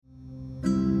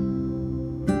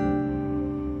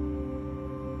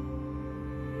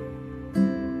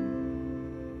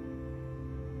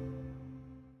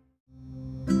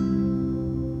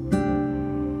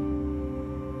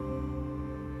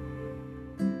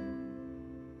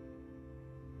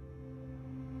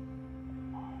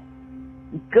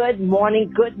Good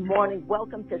morning, good morning.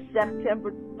 Welcome to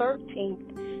September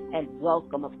 13th, and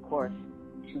welcome, of course,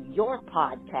 to your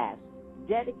podcast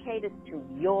dedicated to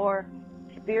your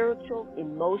spiritual,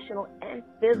 emotional, and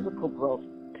physical growth.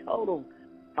 Total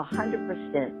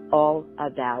 100% all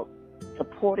about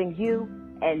supporting you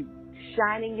and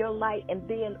shining your light and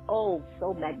being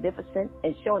so magnificent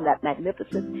and showing that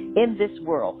magnificence in this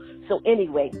world. So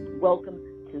anyway, welcome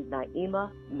to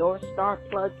Naima North Star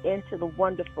Plug into the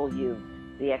wonderful you,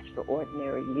 the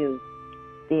extraordinary you,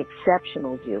 the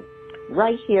exceptional you,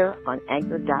 right here on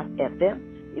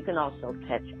Anchor.fm. You can also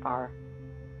catch our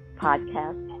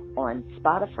podcast on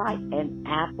Spotify and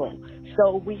Apple.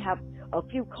 So we have a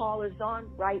few callers on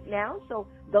right now. So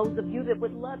those of you that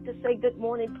would love to say good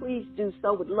morning, please do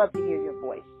so. Would love to hear your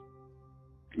voice.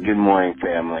 Good morning,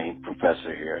 family.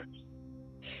 Professor here.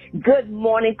 Good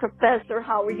morning, Professor.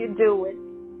 How are you doing?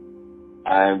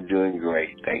 I'm doing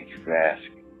great. Thank you for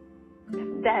asking.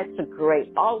 That's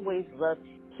great. Always love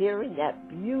hearing that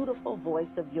beautiful voice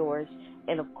of yours,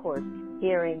 and of course,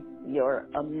 hearing your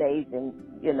amazing,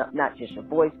 not just your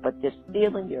voice, but just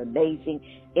feeling your amazing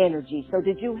energy. So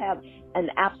did you have an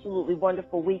absolutely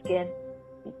wonderful weekend?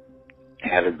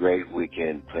 Had a great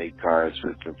weekend. Played cards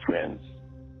with some friends.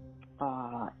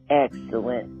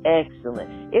 Excellent,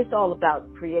 excellent. It's all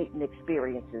about creating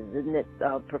experiences, isn't it,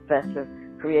 Professor?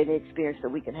 Creating experience so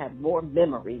we can have more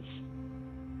memories.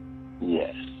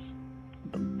 Yes.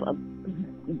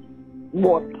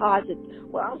 More positive,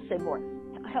 well, I'll say more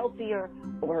healthier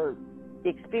or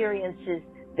experiences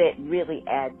that really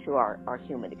add to our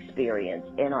human experience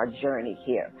and our journey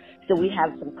here. So we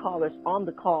have some callers on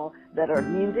the call that are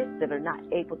muted, that are not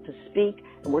able to speak.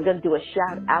 And we're going to do a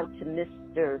shout out to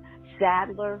Mr.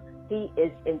 Sadler. He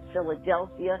is in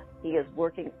Philadelphia. He is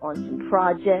working on some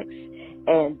projects,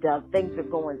 and things are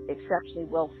going exceptionally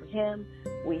well for him.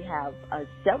 We have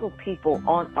several people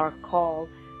on our call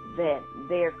that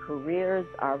their careers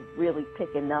are really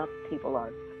picking up. People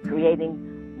are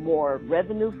creating more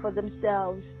revenue for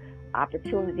themselves,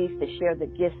 opportunities to share their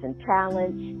gifts and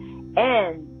talents,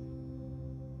 and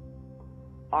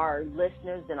our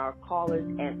listeners and our callers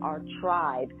and our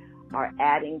tribe are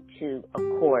adding to, of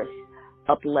course,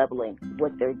 up-leveling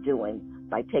what they're doing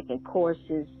by taking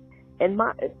courses and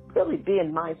really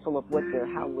being mindful of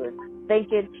how we're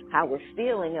thinking, how we're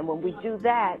feeling. And when we do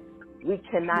that, we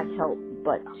cannot help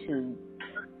but to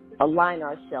align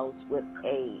ourselves with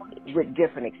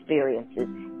different experiences.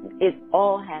 It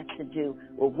all has to do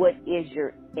with what is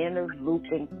your inner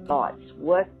looping thoughts.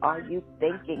 What are you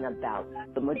thinking about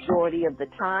the majority of the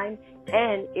time?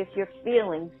 And if your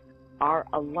feelings are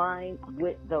aligned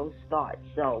with those thoughts.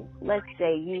 So let's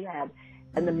say you have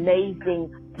an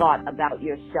amazing thought about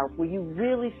yourself where you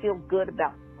really feel good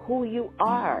about who you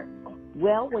are.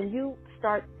 Well, when you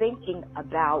start thinking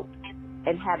about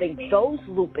and having those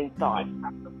looping thoughts,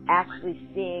 actually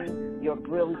seeing your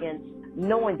brilliance,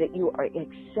 knowing that you are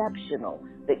exceptional,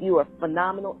 that you are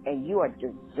phenomenal, and you are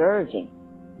deserving,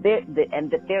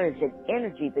 and that there is an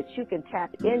energy that you can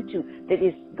tap into that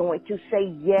is going to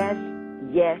say yes,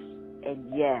 yes,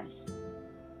 and yes.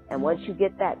 And once you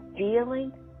get that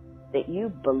feeling that you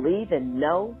believe and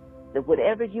know that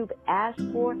whatever you've asked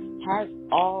for has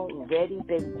already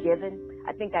been given,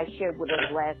 I think I shared with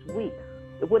us last week,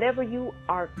 whatever you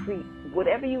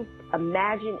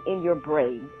imagine in your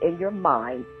brain, in your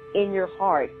mind, in your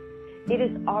heart, it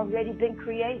has already been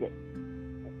created.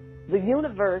 The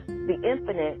universe, the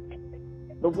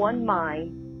infinite, the one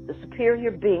mind, the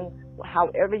superior being,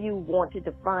 however you want to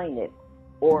define it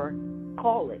or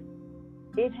call it,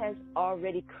 it has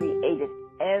already created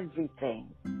everything.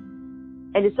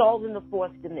 And it's all in the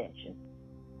fourth dimension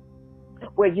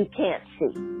where you can't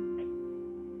see.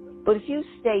 But if you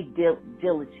stay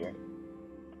diligent,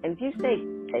 and if you stay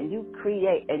and you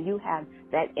create and you have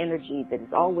that energy that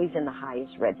is always in the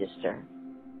highest register,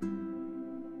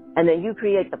 and then you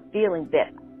create the feeling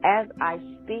that as I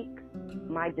speak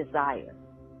my desire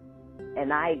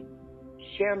and I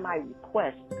share my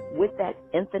request with that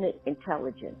infinite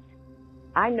intelligence,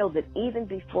 I know that even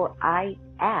before I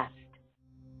asked,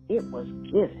 it was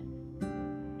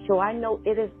given. So I know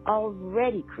it is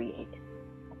already created.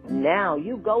 Now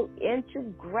you go into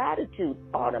gratitude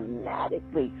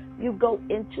automatically. You go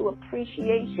into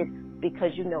appreciation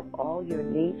because you know all your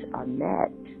needs are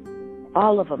met.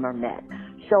 All of them are met.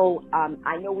 So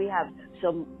I know we have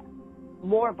some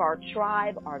more of our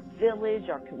tribe, our village,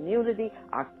 our community,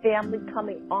 our family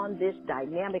coming on this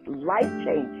dynamic,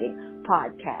 life-changing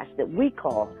podcast that we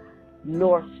call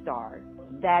North Star.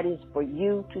 That is for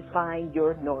you to find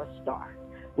your North Star.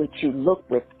 which you look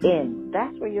within.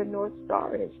 That's where your North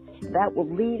Star is. That will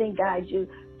lead and guide you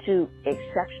to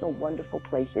exceptional, wonderful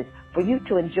places for you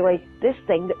to enjoy this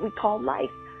thing that we call life.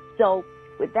 So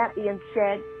with that being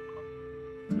said,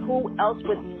 who else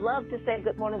would love to say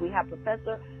good morning? We have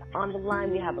Professor on the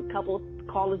line. We have a couple of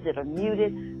callers that are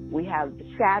muted. We have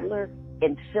Sadler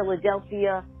in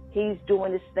Philadelphia. He's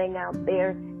doing his thing out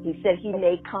there. He said he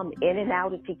may come in and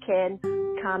out if he can,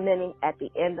 commenting at the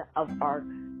end of our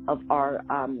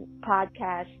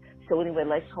podcast. So anyway,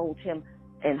 let's hold him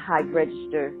in high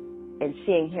register and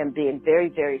seeing him being very,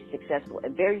 very successful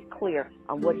and very clear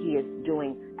on what he is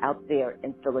doing out there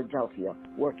in Philadelphia,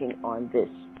 working on this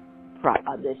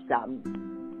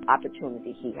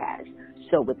opportunity he has.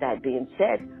 So with that being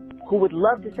said, who would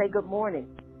love to say good morning?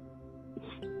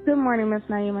 Good morning, Miss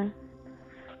Naima.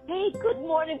 Hey, good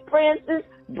morning, Francis.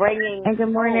 And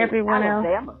good morning, everyone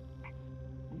Alabama. else.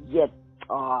 Yes,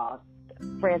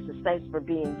 Francis, thanks for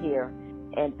being here.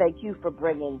 And thank you for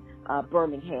bringing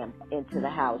Birmingham into the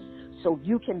house. So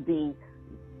you can be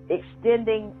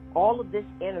extending all of this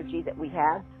energy that we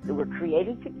have, that we're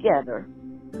creating together.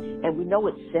 And we know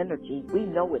it's synergy. We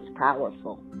know it's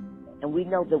powerful. And we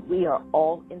know that we are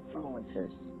all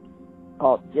influencers.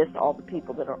 Just all the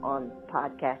people that are on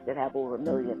podcasts that have over 1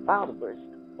 million followers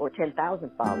or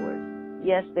 10,000 followers.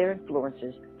 Yes, they're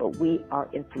influencers, but we are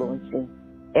influencing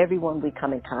everyone we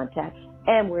come in contact.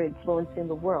 And we're influencing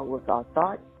the world with our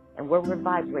thoughts. And we're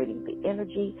vibrating the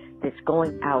energy that's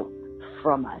going out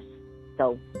from us.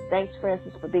 So thanks,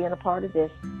 Francis, for being a part of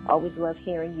this. Always love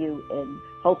hearing you. And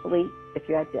hopefully, if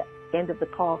you're at the end of the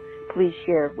call, please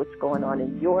share what's going on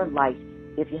in your life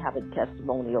if you have a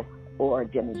testimonial or a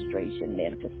demonstration,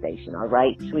 manifestation. All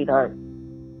right, sweetheart?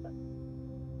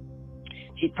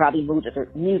 She probably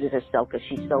muted herself because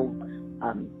she's so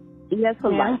yes,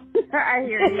 polite. I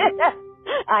hear you.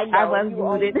 I know. I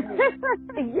was muted.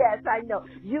 Yes, I know.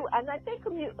 And I think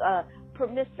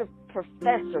Mr.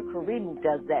 Professor Kareem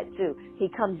does that too. He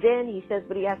comes in, he says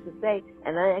what he has to say,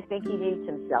 and then I think he mutes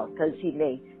himself because he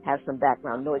may have some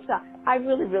background noise. So I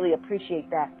really, really appreciate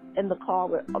that. And the call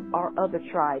with our other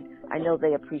tribe, I know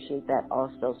they appreciate that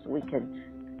also, so we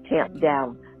can tamp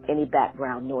down any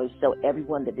background noise so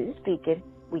everyone that is speaking,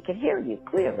 we can hear you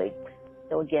clearly.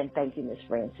 So again, thank you, Ms.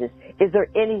 Francis. Is there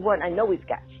anyone, I know we've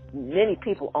got many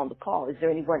people on the call, is there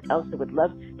anyone else that would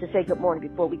love to say good morning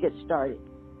before we get started?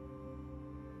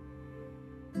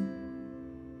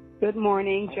 Good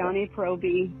morning, Johnny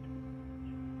Proby.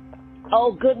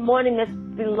 Oh, good morning, Miss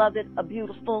Beloved, a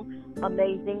beautiful,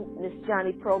 amazing Miss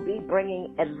Johnny Proby,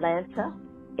 bringing Atlanta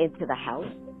into the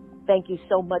house. Thank you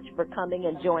so much for coming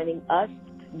and joining us.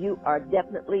 You are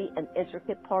definitely an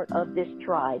intricate part of this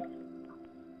tribe,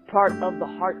 part of the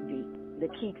heartbeat that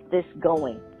keeps this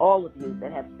going. All of you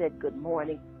that have said good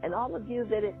morning, and all of you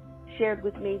that have shared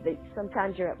with me that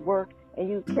sometimes you're at work and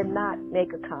you cannot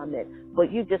make a comment,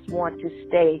 but you just want to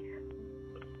stay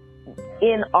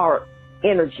in our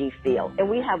energy field. And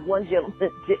we have one gentleman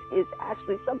that is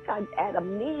actually sometimes at a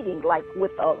meeting, like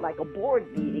a board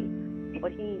meeting,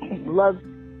 but he loves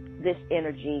this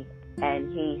energy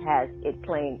and he has it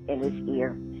playing in his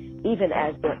ear, even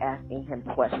as they're asking him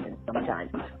questions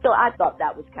sometimes. So I thought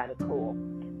that was kind of cool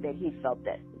that he felt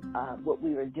that what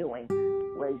we were doing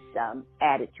was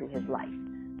added to his life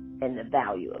and the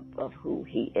value of who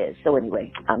he is. So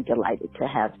anyway, I'm delighted to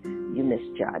have you, Miss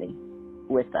Johnny,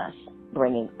 with us,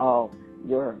 bringing all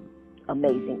your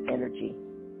amazing energy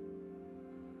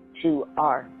to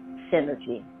our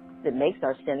synergy that makes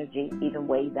our synergy even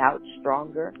wave out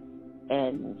stronger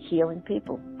and healing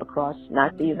people across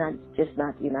not the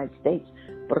United States,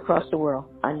 but across the world.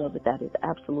 I know that is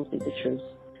absolutely the truth.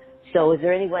 So is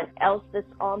there anyone else that's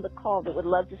on the call that would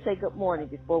love to say good morning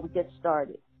before we get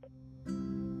started?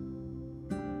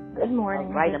 Good morning.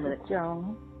 All right, this is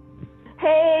Joan.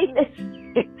 Hey,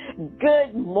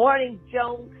 good morning,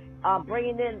 Joan.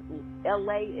 Bringing in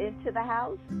LA into the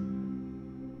house.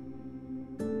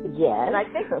 Yes. And I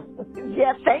think,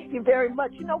 yeah, thank you very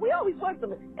much. You know, we always want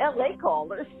some LA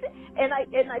callers. And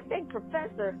I think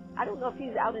Professor, I don't know if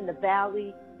he's out in the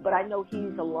Valley, but I know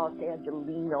he's a Los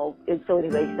Angelino. And so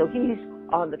anyway, so he's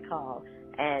on the call.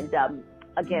 And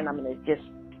again, I'm going to just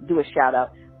do a shout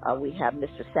out. We have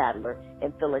Mr. Sadler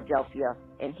in Philadelphia,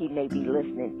 and he may be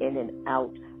listening in and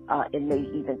out, and may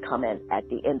even come in at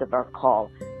the end of our call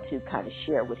to kind of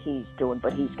share what he's doing.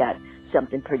 But he's got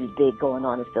something pretty big going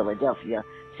on in Philadelphia.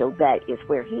 So that is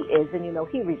where he is. And, you know,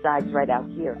 he resides right out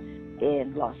here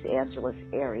in Los Angeles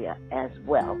area as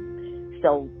well.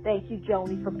 So thank you,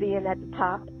 Joni, for being at the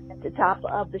top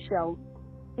of the show.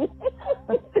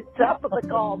 The top of the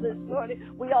call this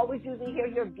morning. We always usually hear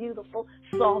your beautiful,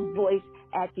 soft voice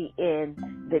at the end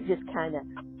that just kind of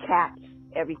caps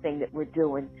everything that we're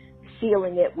doing,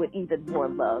 sealing it with even more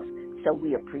love. So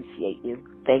we appreciate you.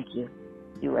 Thank you.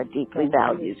 You are deeply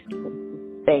valued.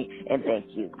 Thank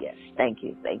you. Yes. Thank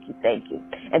you.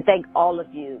 And thank all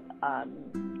of you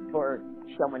for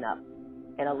showing up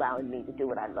and allowing me to do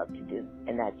what I love to do.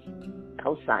 And that's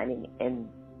co-signing and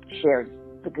sharing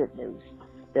the good news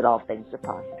that all things are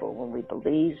possible when we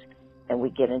believe and we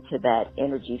get into that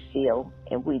energy field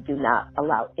and we do not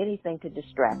allow anything to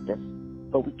distract us,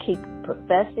 but we keep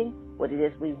professing what it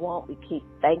is we want. We keep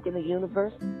thanking the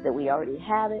universe that we already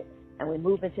have it, and we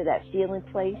move into that feeling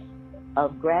place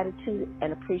of gratitude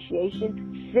and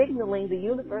appreciation, signaling the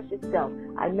universe itself.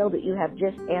 I know that you have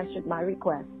just answered my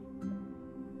request.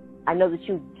 I know that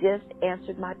you just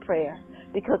answered my prayer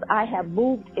because I have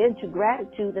moved into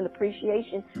gratitude and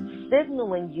appreciation,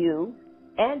 signaling you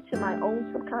and to my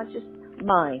own subconscious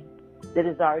mind that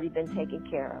has already been taken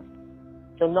care of.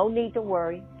 So no need to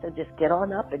worry. So just get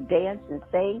on up and dance and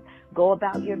sing. Go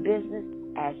about your business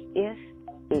as if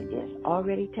it is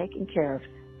already taken care of,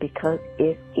 because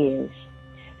it is.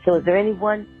 So is there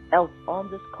anyone else on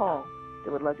this call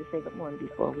that would love to say good morning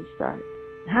before we start?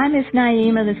 Hi, Miss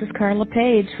Naima. This is Carla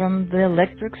Page from the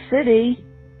Electric City.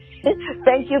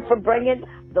 Thank you for bringing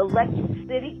the Electric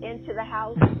City into the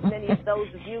house. Many of those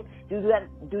of you do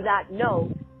not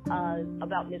know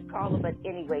about Miss Carla, but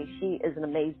anyway, she is an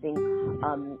amazing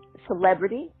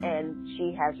celebrity, and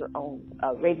she has her own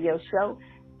radio show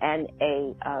and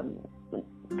a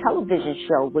television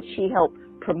show, which she helped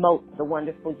promote the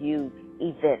Wonderful You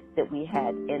event that we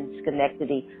had in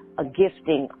Schenectady,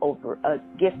 gifting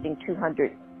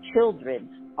 200 children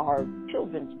our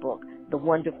children's book, The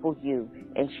Wonderful You.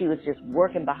 And she was just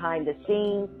working behind the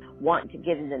scenes, wanting to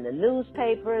get it in the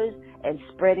newspapers and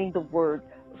spreading the word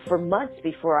for months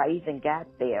before I even got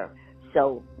there.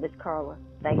 So, Miss Carla,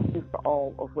 thank you for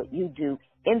all of what you do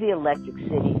in the Electric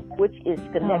City, which is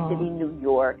Schenectady, New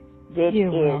York.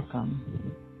 You're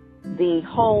welcome. The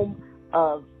home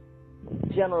of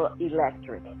General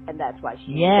Electric, and that's why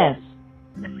she yes.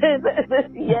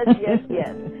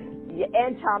 yes.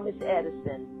 And Thomas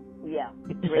Edison. Yeah,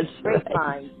 great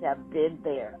minds have been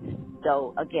there.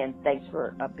 So again, thanks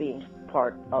for being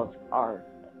part of our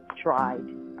tribe,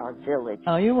 our village,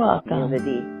 oh, you're welcome. Our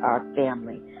community, our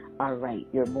family. All right,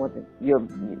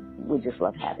 we just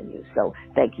love having you. So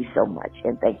thank you so much,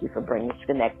 and thank you for bringing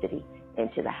Schenectady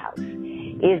into the house.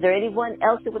 Is there anyone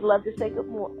else that would love to say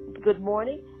good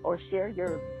morning or share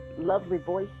your lovely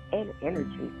voice and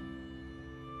energy?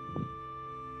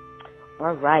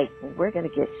 All right, well, we're going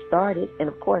to get started. And,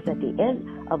 of course, at the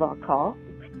end of our call,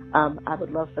 I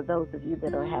would love for those of you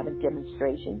that are having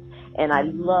demonstrations, and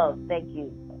thank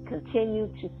you, continue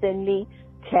to send me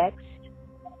text,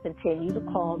 continue to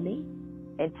call me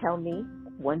and tell me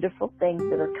wonderful things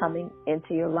that are coming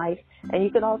into your life. And you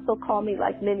can also call me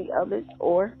like many others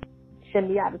or send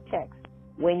me out a text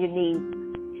when you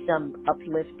need some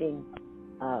uplifting,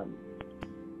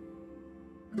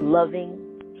 loving,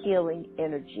 healing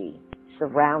energy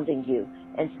surrounding you.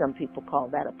 And some people call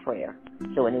that a prayer.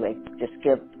 So anyway, just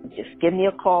give me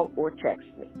a call or text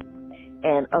me.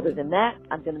 And other than that,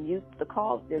 I'm going to mute the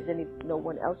call. If there's no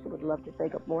one else who would love to say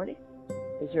good morning.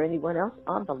 Is there anyone else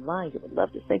on the line who would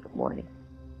love to say good morning?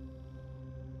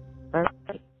 All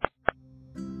right.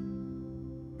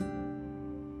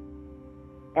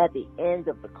 At the end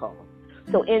of the call.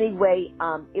 So anyway,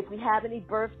 if we have any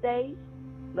birthdays,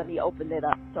 let me open it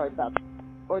up. Sorry about that.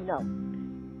 Or no.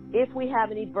 If we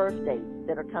have any birthdays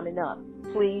that are coming up,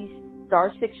 please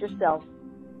 *6 yourself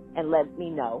and let me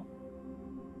know.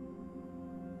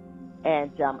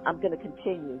 And I'm going to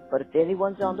continue. But if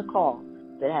anyone's on the call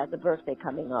that has a birthday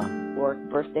coming up, or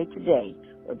birthday today,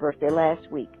 or birthday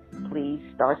last week, please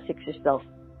 *6 yourself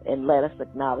and let us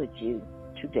acknowledge you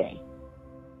today.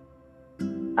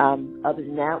 Other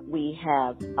than that, we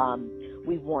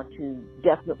want to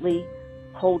definitely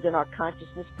hold in our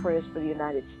consciousness prayers for the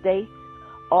United States.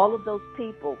 All of those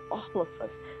people, all of us,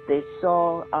 they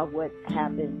saw what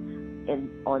happened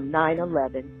on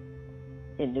 9/11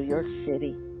 in New York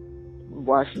City,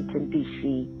 Washington,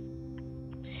 D.C.,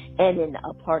 and in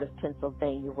a part of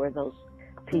Pennsylvania where those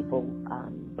people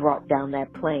brought down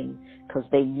that plane because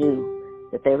they knew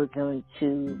that they were going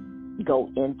to go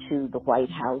into the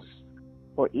White House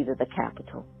or either the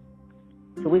Capitol.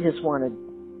 So we just want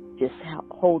to just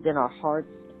hold in our hearts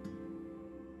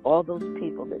all those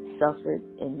people that suffered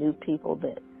and new people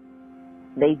that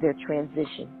made their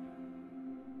transition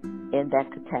in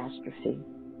that catastrophe,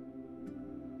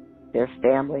 their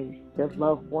families, their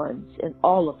loved ones, and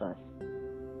all of us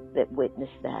that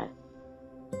witnessed that.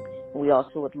 We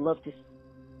also would love to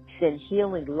send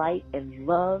healing light and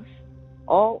love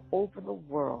all over the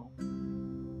world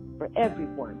for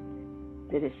everyone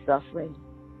that is suffering,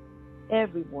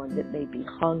 everyone that may be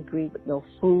hungry with no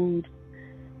food,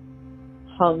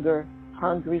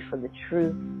 hungry for the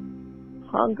truth,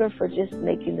 hunger for just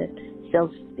making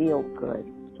themselves feel good.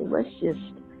 So let's just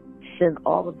send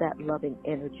all of that loving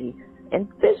energy and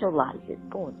visualize it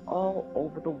going all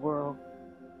over the world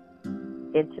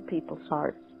into people's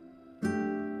hearts.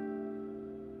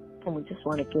 And we just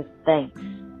want to give thanks.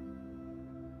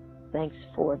 Thanks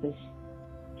for this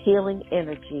healing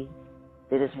energy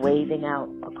that is waving out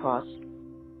across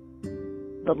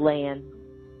the land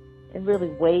and really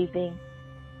waving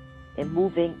and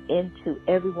moving into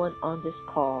everyone on this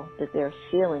call, that they're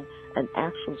feeling an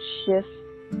actual shift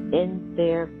in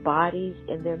their bodies,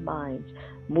 in their minds,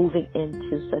 moving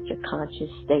into such a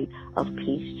conscious state of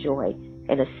peace, joy,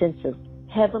 and a sense of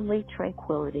heavenly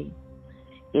tranquility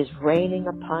is reigning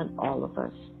upon all of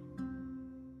us.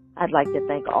 I'd like to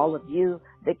thank all of you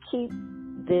that keep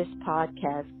this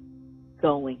podcast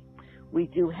going. We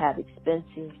do have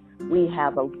expenses. We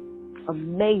have an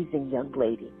amazing young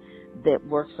lady that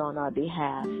works on our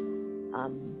behalf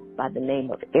by the name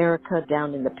of Erica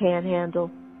down in the Panhandle.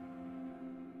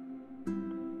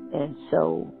 And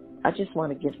so I just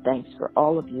want to give thanks for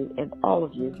all of you, and all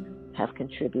of you have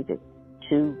contributed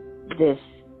to this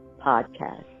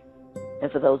podcast.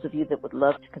 And for those of you that would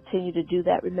love to continue to do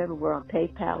that, remember we're on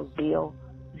PayPal, Zelle,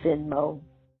 Venmo,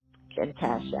 and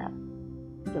Cash App.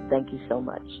 So thank you so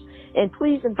much. And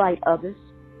please invite others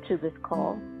to this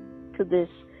call, to this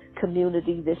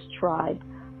community, this tribe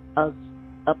of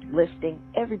uplifting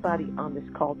everybody on this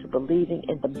call to believing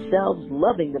in themselves,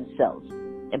 loving themselves,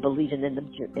 and believing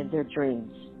in their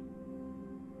dreams.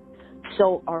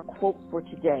 So our quote for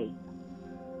today: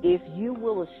 if you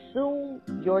will assume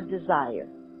your desire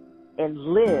and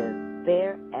live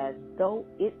there as though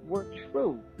it were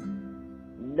true,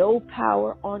 no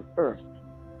power on earth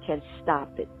can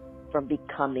stop it from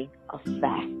becoming a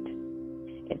fact.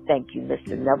 And thank you,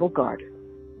 Mr. Neville Garter.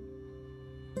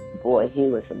 Boy, he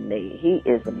was amazing. He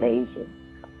is amazing.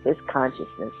 His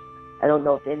consciousness. I don't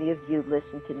know if any of you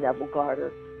listen to Neville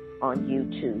Garter on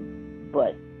YouTube,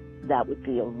 but that would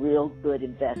be a real good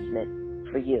investment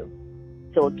for you.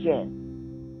 So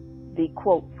again, the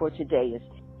quote for today is,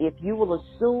 if you will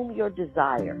assume your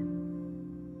desire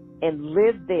and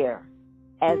live there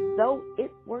as though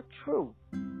it were true,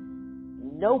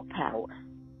 no power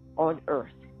on earth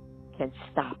can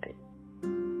stop it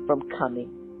from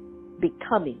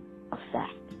becoming a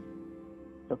fact.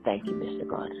 So thank you, Mr.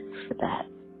 Garner, for that.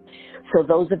 So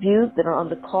those of you that are on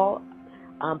the call,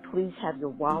 please have your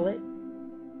wallet,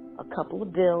 a couple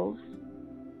of bills,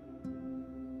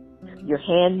 your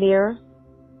hand mirror,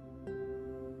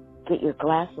 get your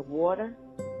glass of water,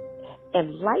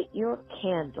 and light your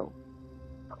candle.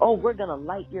 Oh, we're going to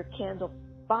light your candle.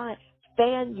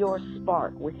 Fan your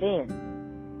spark within.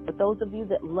 For those of you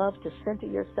that love to center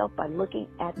yourself by looking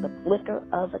at the flicker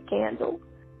of a candle,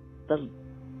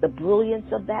 the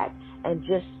brilliance of that, and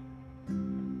just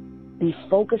be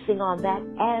focusing on that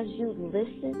as you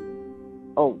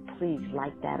listen. Oh, please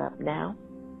light that up now.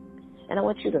 And I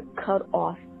want you to cut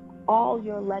off all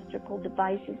your electrical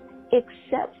devices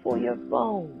except for your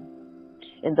phone.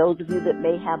 And those of you that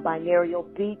may have binaural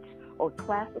beats or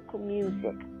classical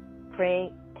music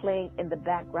playing in the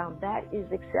background, that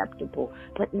is acceptable,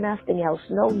 but nothing else.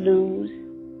 No news,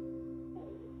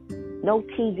 no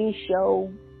TV show,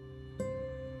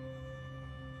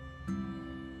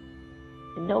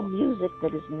 and no music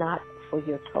that is not for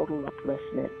your total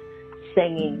upliftment.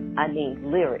 Singing,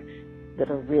 lyrics that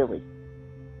are really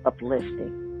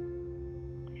uplifting.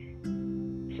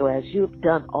 So as you've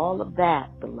done all of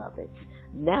that, beloveds,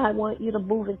 now I want you to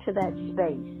move into that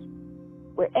space,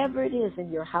 wherever it is,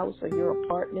 in your house or your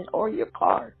apartment or your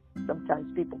car.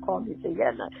 Sometimes people call me and say,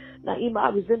 yeah, Naima, I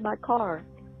was in my car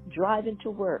driving to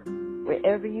work.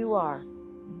 Wherever you are,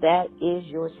 that is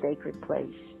your sacred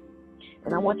place.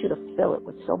 And I want you to fill it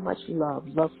with so much love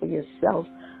for yourself,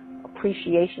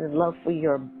 appreciation and love for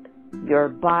your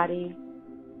body,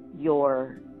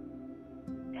 your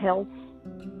health,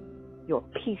 your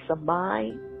peace of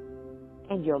mind,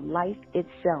 and your life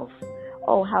itself.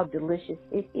 Oh, how delicious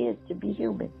it is to be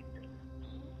human.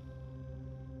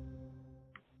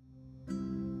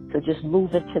 So just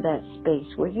move into that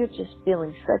space where you're just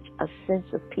feeling such a sense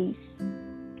of peace,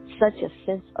 such a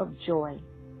sense of joy.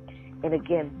 And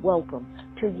again, welcome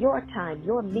to your time,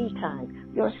 your me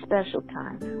time, your special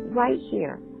time, right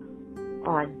here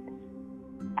on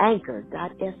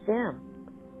Anchor.fm.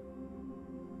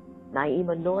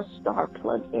 Naima North Star,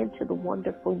 plug into the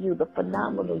wonderful you, the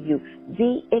phenomenal you,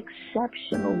 the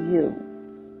exceptional you.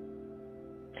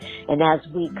 And as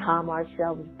we calm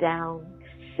ourselves down,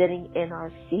 sitting in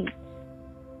our seats,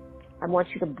 I want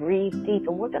you to breathe deep.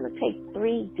 And we're going to take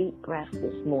 3 deep breaths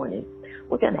this morning.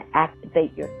 We're going to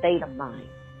activate your theta mind.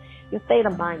 Your theta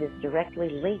mind is directly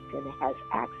linked and it has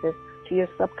access to your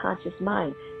subconscious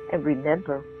mind. And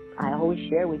remember, I always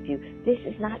share with you, this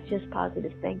is not just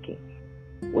positive thinking.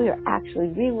 We are actually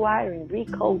rewiring,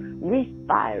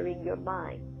 refiring your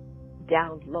mind.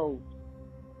 Download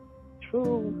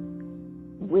true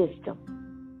wisdom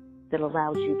that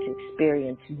allows you to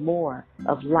experience more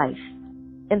of life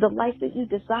and the life that you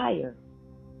desire.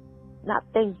 Not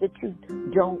things that you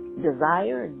don't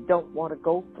desire and don't want to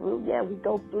go through. Yeah, we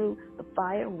go through the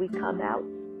fire and we come out,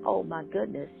 oh my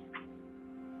goodness,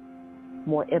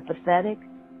 more empathetic,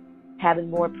 having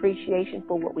more appreciation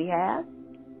for what we have,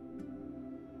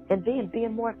 and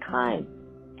being more kind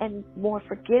and more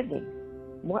forgiving,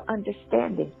 more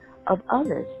understanding of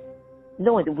others,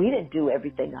 knowing that we didn't do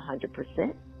everything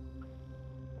 100%.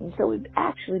 And so we've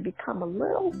actually become a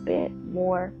little bit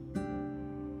more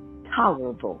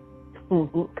tolerable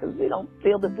because we don't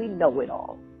feel that we know it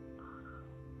all.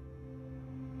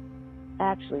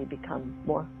 Actually become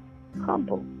more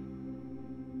humble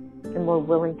and more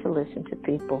willing to listen to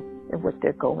people and what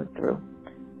they're going through.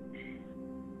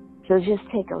 So just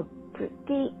take a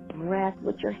deep breath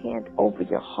with your hand over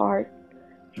your heart,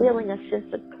 feeling a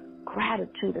sense of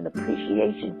gratitude and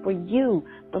appreciation for you,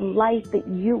 the life that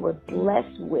you were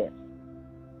blessed with.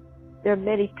 There are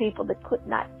many people that could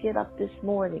not get up this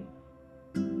morning.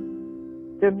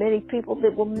 There are many people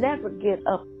that will never get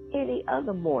up any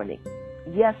other morning.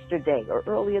 Yesterday or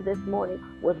earlier this morning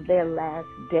was their last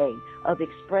day of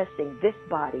expressing this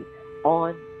body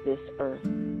on this earth.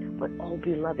 But oh,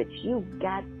 beloved, you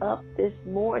got up this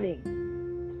morning.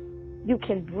 You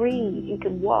can breathe, you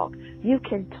can walk, you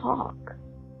can talk.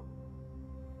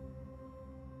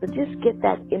 So just get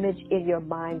that image in your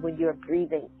mind when you're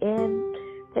breathing in.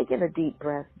 Take in a deep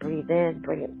breath, breathe in,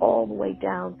 bring it all the way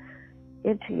down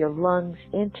into your lungs,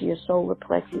 into your solar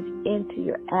plexus, into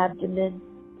your abdomen,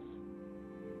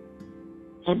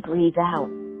 and breathe out.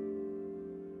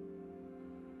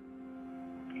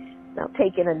 Now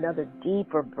take in another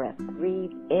deeper breath.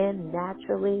 Breathe in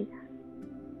naturally,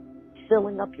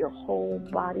 filling up your whole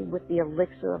body with the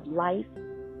elixir of life,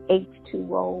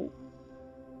 H2O,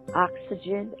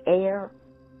 oxygen, air.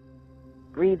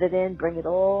 Breathe it in, bring it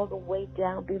all the way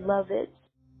down, beloved.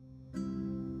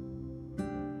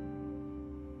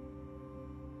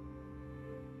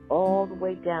 All the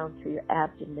way down to your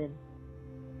abdomen,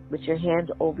 with your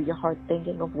hand over your heart,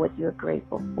 thinking of what you're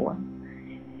grateful for.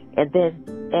 And then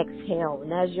exhale.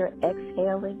 And as you're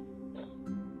exhaling,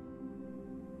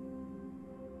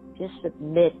 just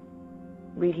submit,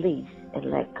 release,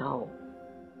 and let go.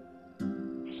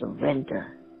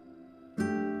 Surrender.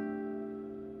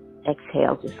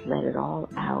 Exhale, just let it all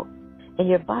out. And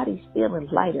your body's feeling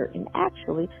lighter. And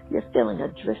actually, you're feeling a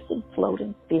drifting,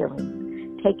 floating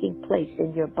feeling taking place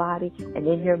in your body and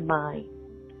in your mind.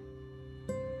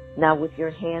 Now with your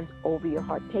hands over your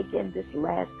heart, take in this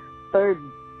last third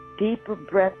deeper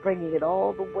breath, bringing it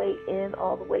all the way in,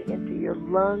 all the way into your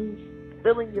lungs,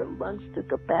 filling your lungs to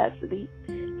capacity,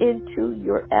 into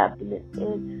your abdomen,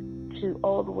 into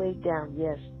all the way down,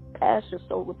 yes, past your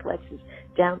solar plexus,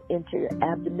 down into your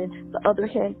abdomen. The other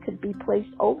hand could be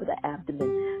placed over the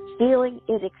abdomen, feeling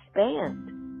it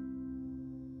expand.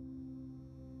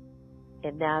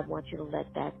 And now I want you to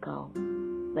let that go.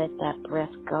 Let that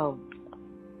breath go.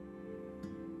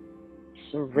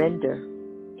 Surrender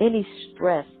any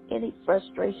stress, any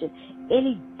frustration,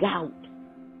 any doubt,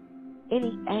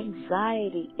 any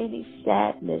anxiety, any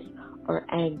sadness or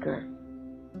anger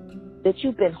that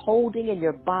you've been holding in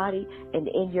your body and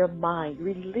in your mind.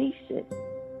 Release it.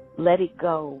 Let it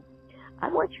go. I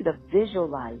want you to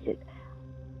visualize it.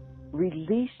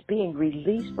 Being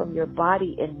released from your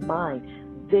body and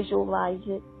mind. Visualize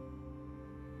it.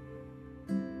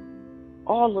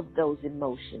 All of those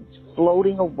emotions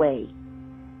floating away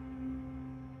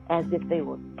as if they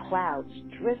were clouds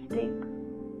drifting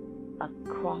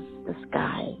across the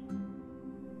sky.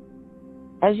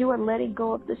 As you are letting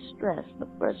go of the stress, the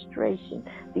frustration,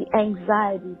 the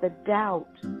anxiety, the doubt,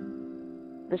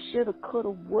 the shoulda,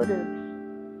 coulda, woulda,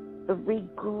 the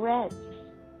regrets,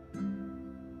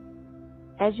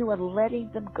 as you are letting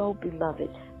them go, beloved,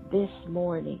 this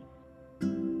morning,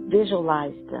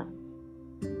 visualize them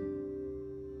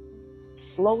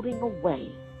floating away,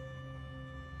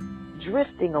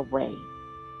 drifting away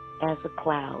as a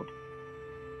cloud.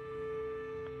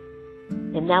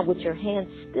 And now with your hands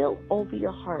still over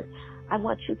your heart, I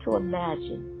want you to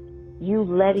imagine you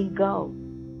letting go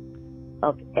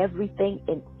of everything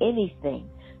and anything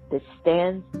that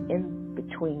stands in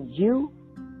between you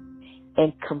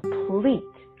and complete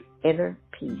inner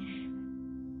peace.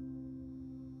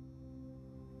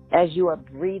 As you are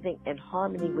breathing in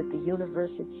harmony with the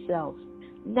universe itself,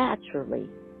 naturally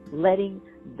letting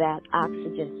that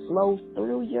oxygen flow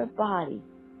through your body,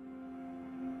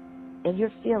 and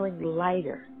you're feeling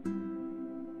lighter.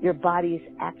 Your body is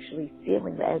actually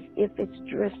feeling as if it's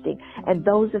drifting. And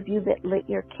those of you that lit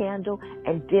your candle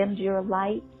and dimmed your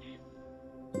lights,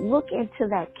 look into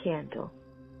that candle.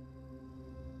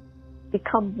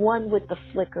 Become one with the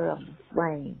flicker of the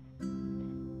flame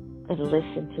and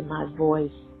listen to my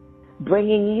voice,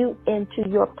 bringing you into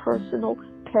your personal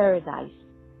paradise.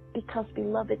 Because,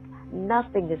 beloved,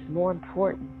 nothing is more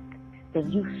important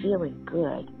than you feeling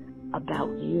good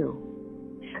about you.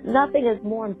 Nothing is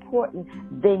more important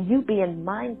than you being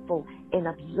mindful and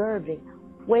observing,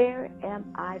 where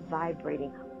am I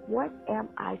vibrating? What am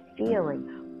I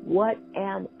feeling? What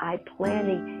am I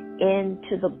planting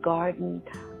into the garden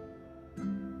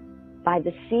by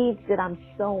the seeds that I'm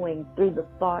sowing through the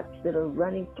thoughts that are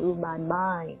running through my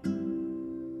mind,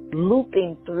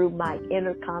 looping through my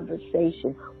inner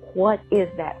conversation? What is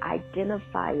that?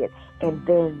 Identify it and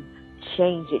then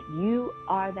change it. You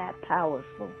are that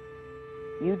powerful.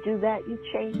 You do that, you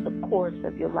change the course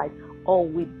of your life. Oh,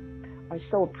 we are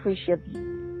so appreciative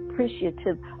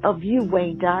of you,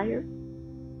 Wayne Dyer,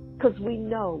 because we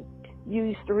know you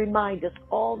used to remind us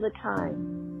all the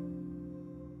time,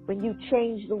 when you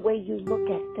change the way you look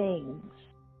at things,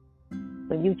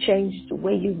 when you change the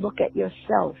way you look at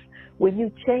yourself, when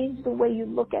you change the way you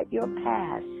look at your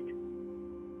past,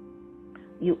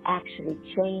 you actually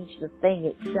change the thing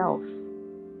itself.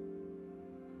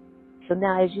 So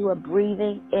now as you are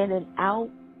breathing in and out,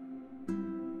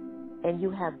 and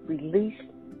you have released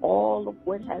all of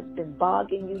what has been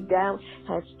bogging you down,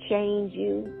 has changed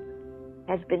you,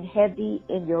 has been heavy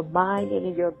in your mind and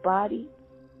in your body,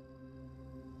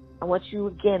 I want you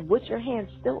again, with your hands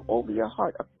still over your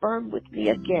heart, affirm with me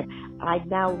again, I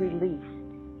now release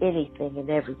anything and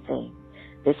everything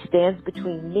that stands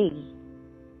between me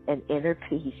and inner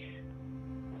peace.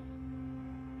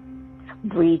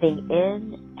 Breathing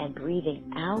in and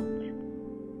breathing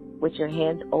out with your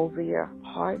hands over your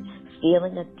heart,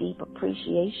 feeling a deep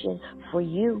appreciation for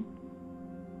you.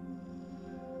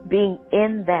 Being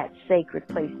in that sacred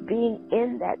place, being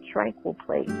in that tranquil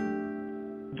place,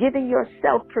 giving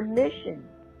yourself permission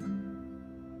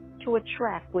to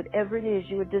attract whatever it is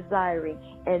you are desiring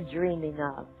and dreaming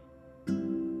of.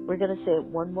 We're going to say it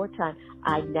one more time.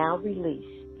 I now release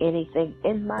anything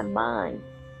in my mind.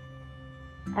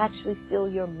 Actually feel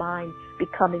your mind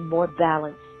becoming more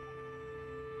balanced.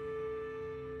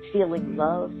 Feeling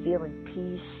love, feeling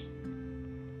peace.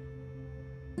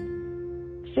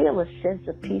 Feel a sense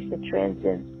of peace that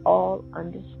transcends all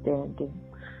understanding,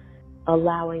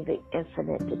 allowing the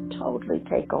infinite to totally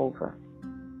take over.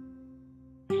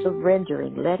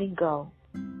 Surrendering, letting go.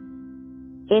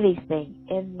 Anything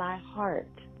in my heart,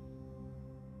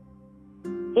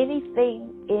 anything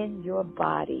in your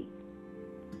body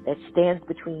that stands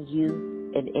between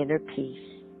you and inner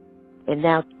peace. And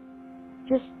now,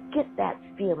 just get that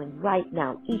feeling right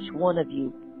now, each one of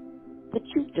you, that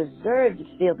you deserve to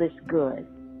feel this good.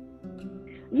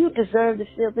 You deserve to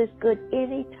feel this good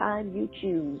anytime you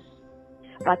choose,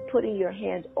 by putting your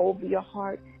hand over your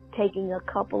heart, taking a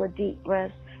couple of deep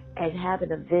breaths, and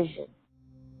having a vision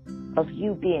of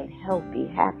you being healthy,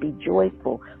 happy,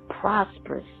 joyful,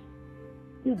 prosperous.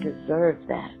 You deserve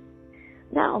that.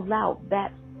 Now allow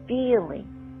that feeling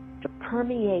to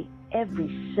permeate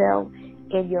every cell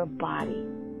in your body.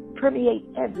 Permeate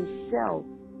every cell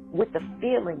with the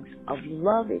feelings of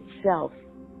love itself.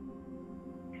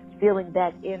 Feeling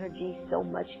that energy so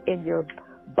much in your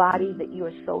body that you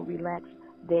are so relaxed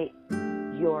that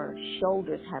your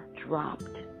shoulders have dropped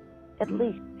at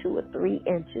least 2 or 3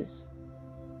 inches.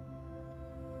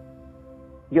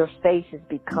 Your face has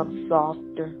become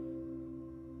softer.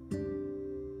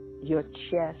 Your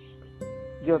chest,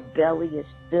 your belly is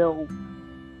filled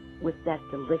with that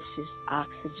delicious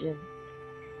oxygen.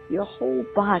 Your whole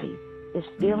body is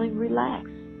feeling relaxed.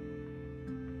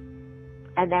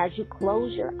 And as you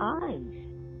close your eyes,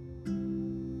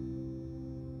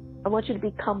 I want you to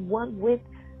become one with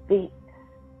the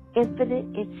infinite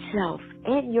itself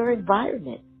and your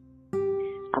environment.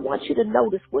 I want you to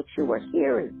notice what you are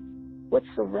hearing, what's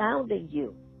surrounding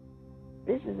you.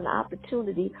 This is an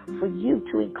opportunity for you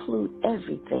to include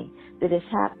everything that is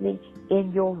happening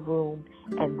in your room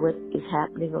and what is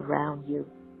happening around you.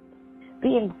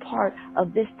 being part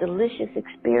of this delicious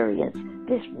experience,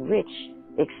 this rich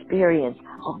experience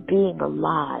of being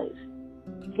alive,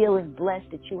 feeling blessed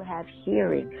that you have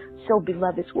hearing. So,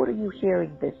 beloveds, what are you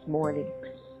hearing this morning?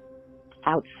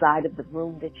 Outside of the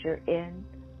room that you're in,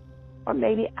 or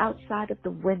maybe outside of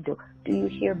the window, do you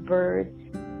hear birds?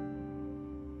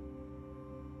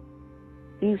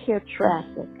 Do you hear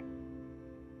traffic?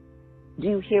 Do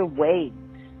you hear waves?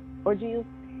 Or do you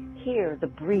hear the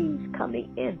breeze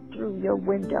coming in through your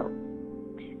window?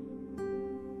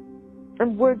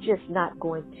 And we're just not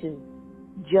going to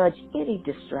judge any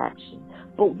distraction,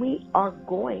 but we are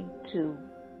going to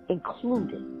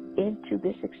include it into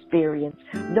this experience,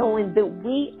 knowing that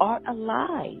we are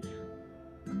alive.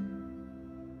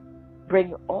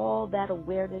 Bring all that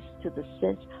awareness to the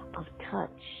sense of touch.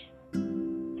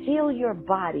 Feel your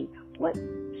body. What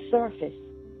surface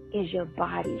is your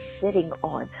body sitting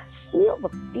on? Feel the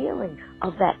feeling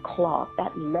of that cloth,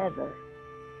 that leather,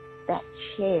 that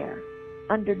chair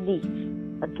underneath,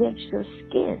 against your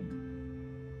skin.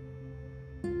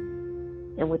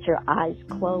 And with your eyes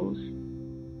closed,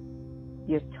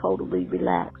 you're totally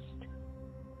relaxed.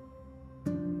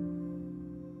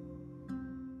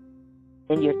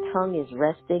 And your tongue is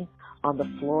resting on the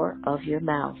floor of your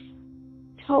mouth,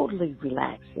 totally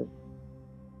relaxing.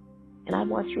 And I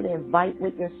want you to invite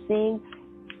what you're seeing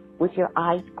with your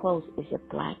eyes closed. Is it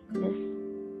blackness?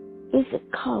 Is it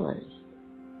colors?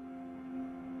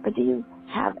 Or do you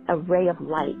have a ray of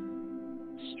light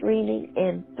streaming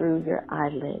in through your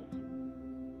eyelids?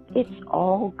 It's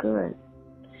all good.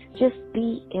 Just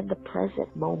be in the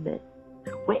present moment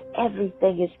where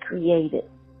everything is created.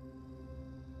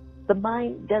 The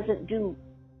mind doesn't do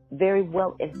very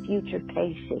well in future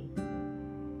pacing.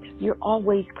 You're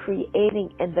always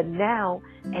creating in the now,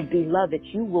 and beloved,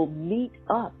 you will meet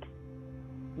up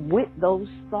with those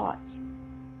thoughts,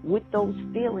 with those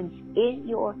feelings in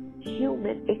your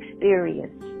human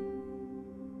experience.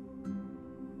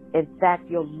 In fact,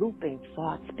 your looping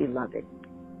thoughts, beloved,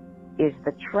 is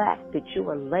the track that you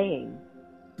are laying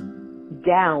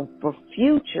down for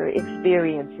future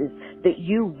experiences that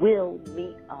you will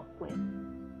meet up with.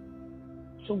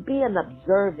 So be an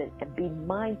observant and be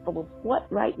mindful of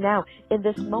what right now in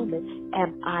this moment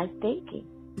am I thinking.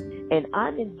 And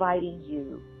I'm inviting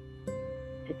you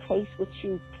to taste what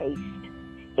you taste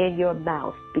in your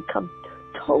mouth. Become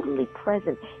totally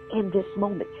present in this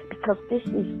moment, because this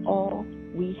is all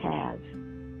we have.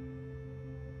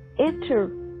 Enter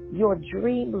your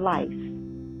dream life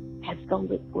as though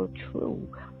it were true.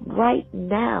 Right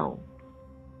now,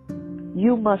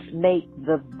 you must make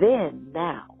the then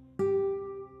now.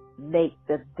 Make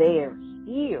the there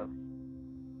here.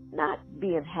 Not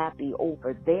being happy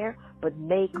over there, but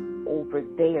make over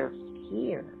there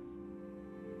here.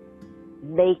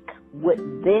 Make what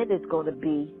then is going to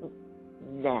be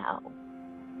now.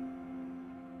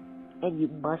 And you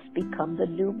must become the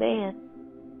new man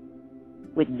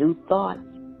with new thoughts,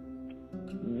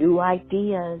 new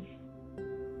ideas,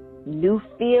 new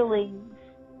feelings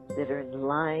that are in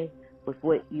line with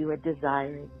what you are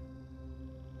desiring.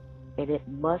 And it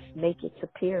must make its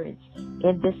appearance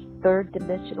in this third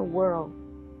dimensional world.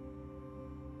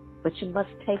 But you must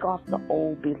take off the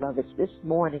old, beloveds, this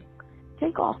morning.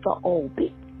 Take off the old.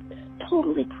 Be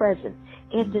totally present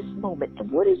in this moment. And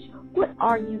what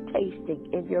are you tasting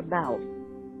in your mouth?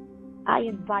 I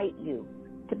invite you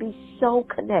to be so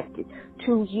connected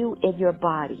to you in your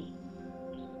body.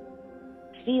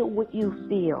 Feel what you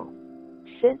feel.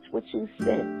 Sense what you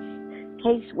sense.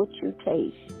 Taste what you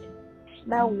taste.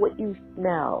 Smell what you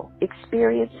smell.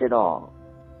 Experience it all.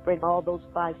 Bring all those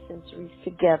five sensories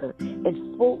together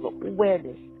in full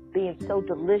awareness, being so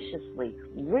deliciously,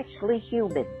 richly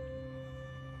human.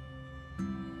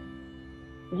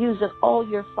 Using all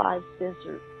your five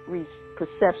sensory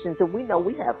perceptions. And we know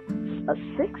we have a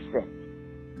sixth sense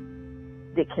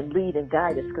that can lead and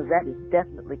guide us, because that is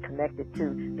definitely connected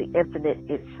to the infinite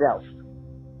itself.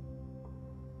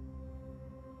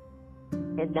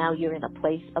 And now you're in a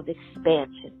place of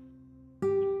expansion.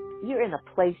 You're in a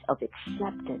place of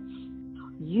acceptance.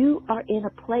 You are in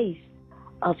a place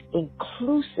of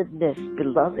inclusiveness,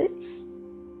 beloveds.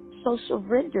 So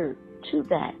surrender to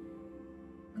that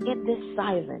in this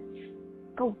silence.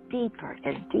 Go deeper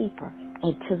and deeper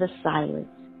into the silence.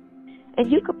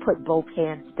 And you can put both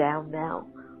hands down now.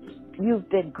 You've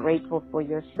been grateful for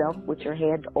yourself with your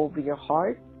hand over your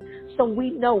heart. So we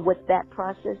know what that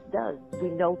process does. We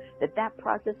know that that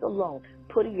process alone,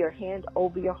 putting your hand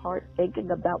over your heart,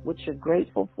 thinking about what you're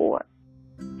grateful for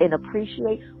and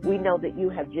appreciate, we know that you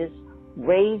have just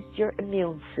raised your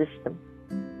immune system.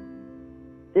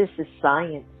 This is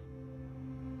science.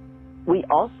 We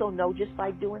also know just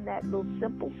by doing that little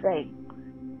simple thing,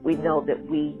 we know that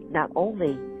we not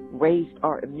only raised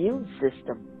our immune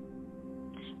system,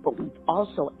 but we've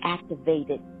also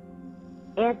activated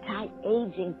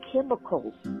anti-aging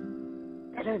chemicals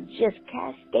that are just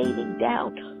cascading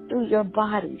down through your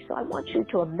body. So I want you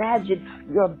to imagine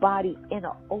your body in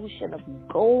an ocean of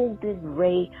golden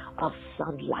ray of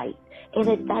sunlight. And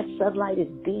if that sunlight is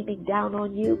beaming down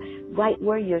on you, right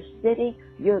where you're sitting,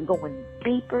 you're going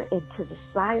deeper into the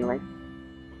silence.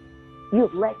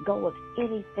 You've let go of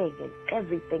anything and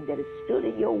everything that has stood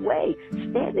in your way,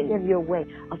 standing in your way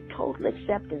of total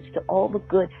acceptance to all the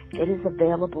good that is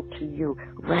available to you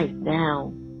right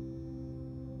now.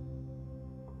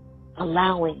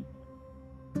 Allowing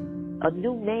a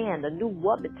new man, a new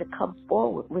woman to come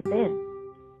forward within.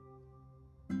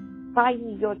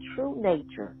 Finding your true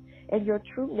nature. And your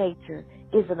true nature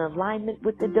is in alignment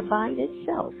with the divine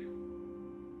itself.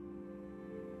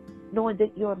 Knowing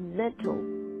that your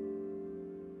mental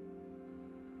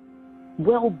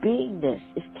well-beingness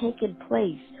is taking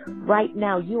place right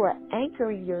now. You are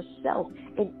anchoring yourself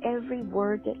in every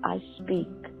word that I speak.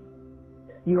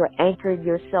 You are anchoring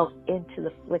yourself into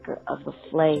the flicker of the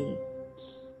flame.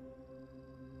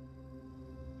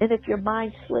 And if your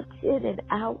mind slips in and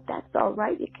out, that's all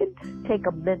right. You can take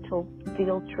a mental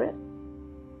field trip,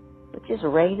 but just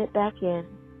rein it back in.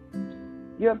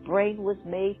 Your brain was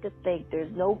made to think.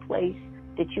 There's no place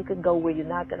that you can go where you're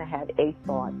not going to have a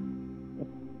thought.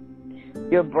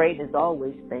 Your brain is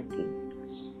always thinking.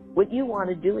 What you want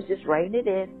to do is just rein it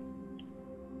in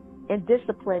and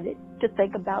discipline it to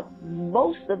think about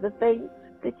most of the things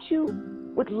that you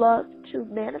would love to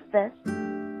manifest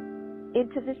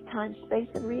into this time, space,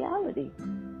 and reality.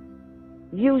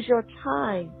 Use your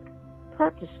time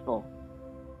purposeful.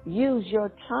 Use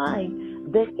your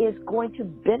time that is going to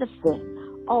benefit,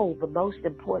 the most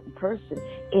important person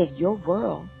in your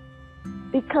world.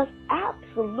 Because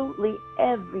absolutely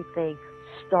everything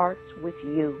starts with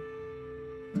you,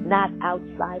 not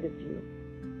outside of you.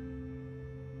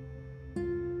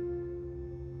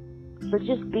 So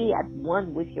just be at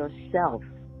one with yourself.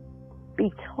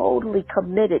 Be totally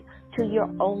committed to your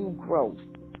own growth,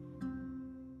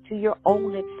 to your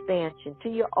own expansion, to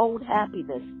your own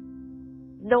happiness.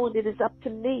 Knowing it is up to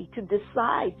me to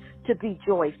decide to be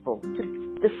joyful,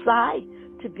 to decide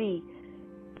to be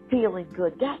feeling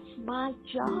good. That's my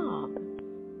job.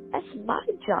 That's my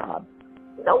job.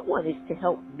 No one is to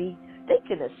help me. They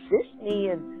can assist me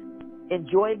and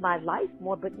enjoy my life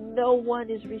more, but no one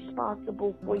is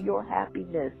responsible for your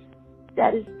happiness.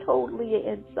 That is totally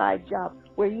an inside job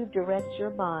where you direct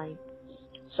your mind.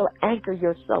 So anchor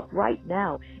yourself right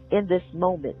now in this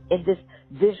moment, in this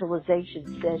visualization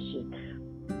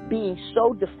session, being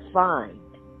so defined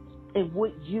in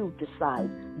what you decide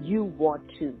you want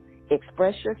to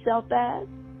express yourself as.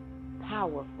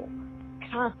 Powerful,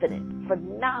 confident,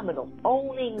 phenomenal,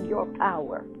 owning your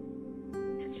power,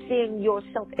 seeing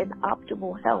yourself in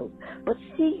optimal health, but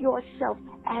see yourself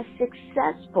as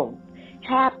successful,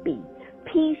 happy,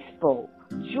 peaceful,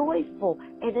 joyful,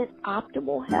 and in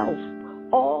optimal health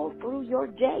all through your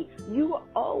day. You are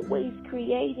always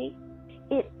creating.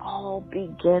 It all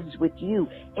begins with you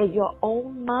and your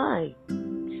own mind.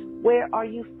 Where are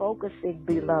you focusing,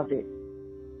 beloved?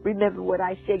 Remember what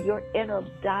I said, your inner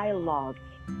dialogue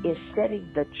is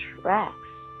setting the tracks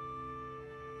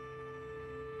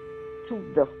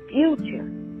to the future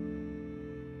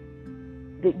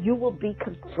that you will be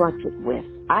confronted with.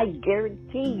 I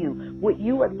guarantee you what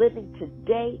you are living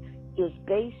today is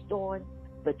based on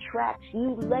the tracks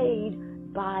you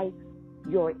laid by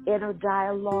your inner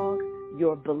dialogue,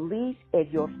 your beliefs,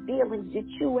 and your feelings that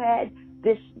you had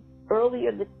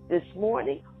earlier this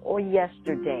morning or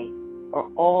yesterday, or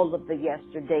all of the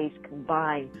yesterdays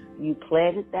combined. You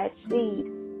planted that seed,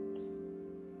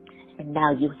 and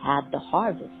now you have the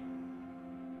harvest.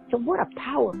 So what a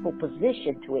powerful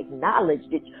position to acknowledge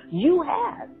that you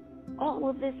have all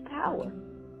of this power,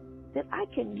 that I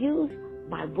can use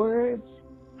my words,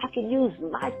 I can use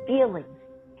my feelings,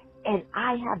 and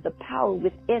I have the power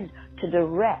within to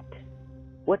direct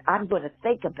what I'm going to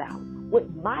think about,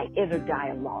 what my inner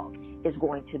dialogue is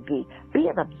going to be. Be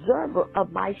an observer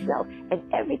of myself. And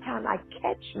every time I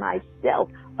catch myself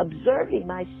observing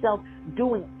myself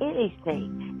doing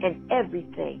anything and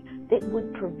everything that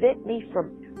would prevent me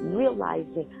from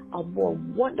realizing a more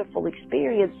wonderful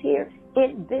experience here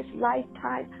in this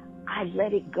lifetime, I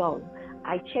let it go.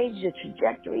 I change the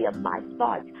trajectory of my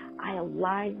thoughts. I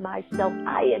align myself.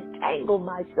 I entangle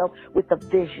myself with the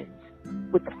visions,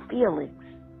 with the feelings.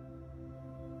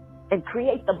 and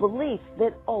create the belief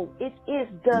that, oh, it is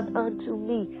done unto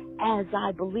me as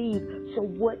I believe. So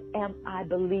what am I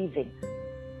believing?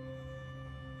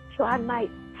 So I might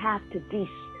have to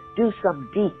do some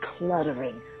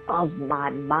decluttering of my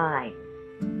mind,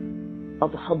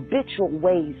 of the habitual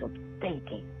ways of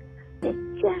thinking that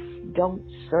just don't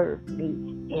serve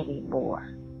me anymore.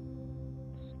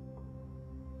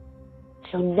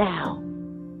 So now,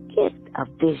 get a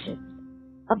vision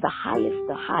of the highest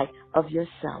the high of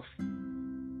yourself.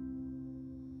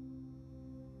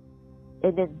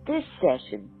 And in this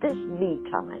session, this me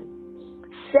time,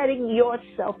 setting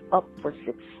yourself up for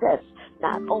success,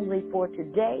 not only for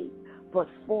today, but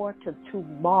for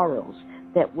tomorrows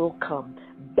that will come,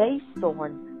 based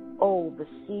on, the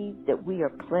seeds that we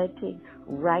are planting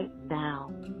right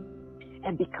now.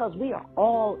 And because we are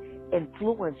all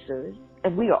influencers,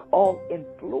 and we are all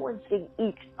influencing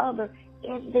each other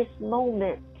in this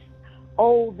moment.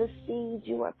 Oh, the seeds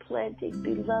you are planting,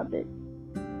 beloved,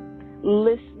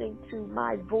 listening to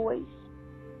my voice,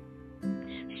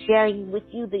 sharing with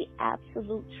you the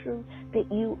absolute truth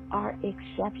that you are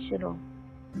exceptional.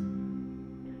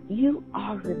 You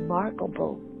are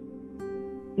remarkable.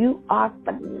 You are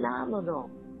phenomenal,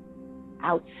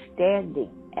 outstanding,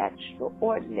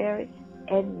 extraordinary,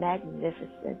 and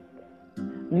magnificent.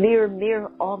 Mirror,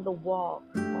 mirror on the wall,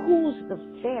 who's the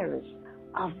fairest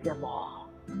of them all?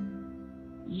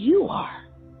 You are.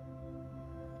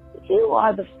 You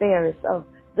are the fairest of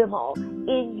them all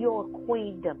in your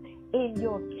queendom, in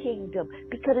your kingdom,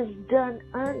 because it's done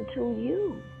unto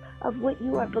you of what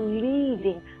you are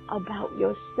believing about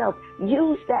yourself.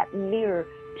 Use that mirror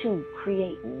to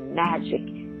create magic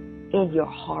in your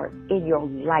heart, in your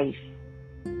life.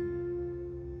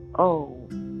 Oh,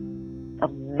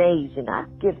 amazing. I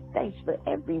give thanks for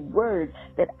every word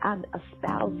that I'm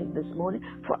espousing this morning,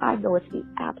 for I know it's the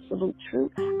absolute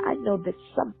truth. I know that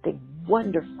something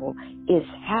wonderful is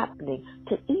happening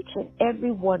to each and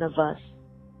every one of us,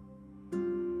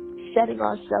 setting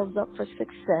ourselves up for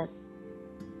success.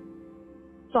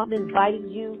 So I'm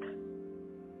inviting you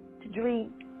to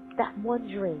dream that one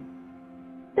dream.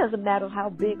 Doesn't matter how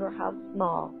big or how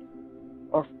small,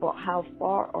 or how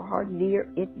far or how near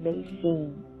it may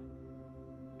seem.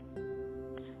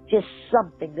 Just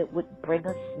something that would bring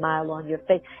a smile on your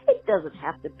face. It doesn't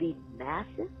have to be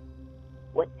massive.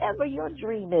 Whatever your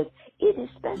dream is, it is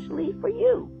especially for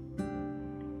you.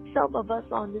 Some of us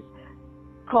on this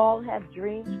call have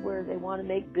dreams where they want to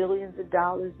make billions of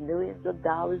dollars, millions of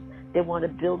dollars. They want to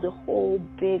build a whole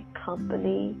big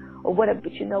company or whatever.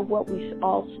 But you know what? We should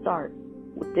all start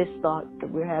with this thought that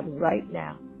we're having right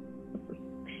now.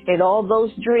 And all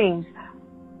those dreams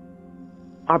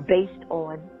are based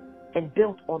on and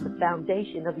built on the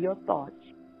foundation of your thoughts,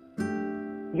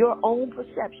 your own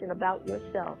perception about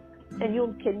yourself. And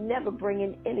you can never bring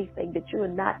in anything that you are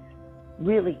not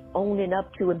really owning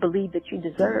up to and believe that you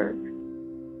deserve,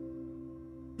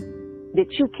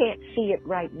 that you can't see it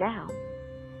right now,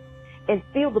 and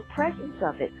feel the presence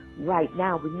of it right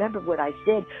now. Remember what I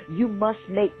said, you must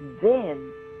make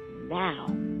then now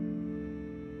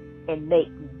and make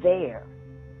there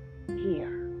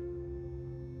here.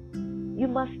 You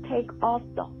must take off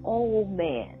the old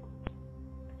man.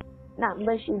 Not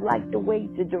unless you like the way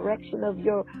the direction of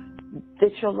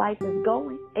that your life is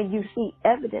going, and you see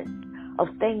evidence of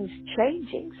things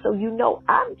changing, so you know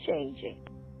I'm changing.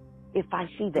 If I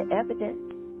see the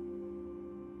evidence.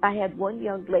 I had one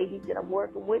young lady that I'm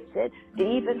working with said that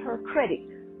even her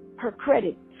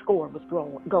credit score was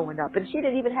going up, and she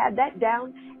didn't even have that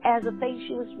down as a thing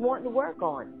she was wanting to work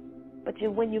on. But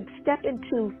when you step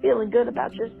into feeling good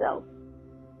about yourself,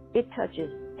 it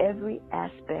touches every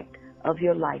aspect of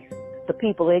your life. The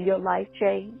people in your life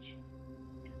change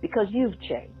because you've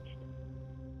changed.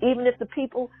 Even if the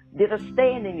people that are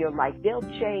staying in your life, they'll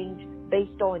change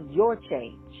based on your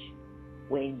change.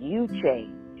 When you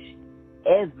change,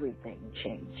 everything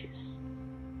changes.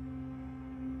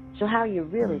 So how are you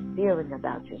really feeling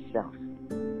about yourself?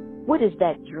 What is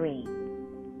that dream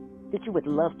that you would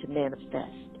love to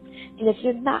manifest? And if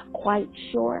you're not quite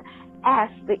sure,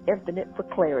 ask the infinite for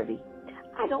clarity.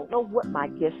 I don't know what my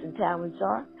gifts and talents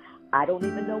are. I don't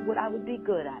even know what I would be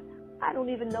good at. I don't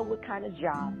even know what kind of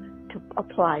job to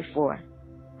apply for.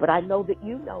 But I know that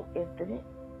you know, infinite.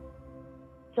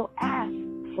 So ask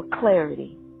for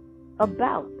clarity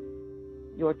about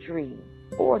your dream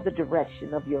or the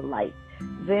direction of your life.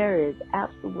 There is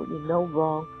absolutely no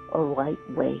wrong or right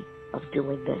way of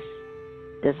doing this.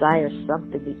 Desire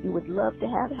something that you would love to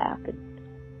have happen.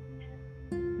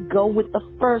 Go with the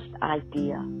first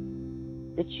idea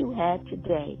that you had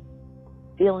today,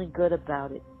 feeling good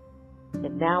about it.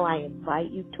 And now I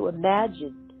invite you to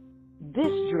imagine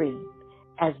this dream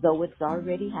as though it's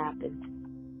already happened.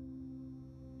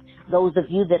 Those of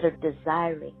you that are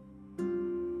desiring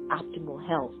optimal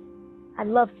health, I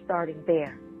love starting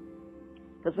there.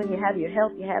 Because when you have your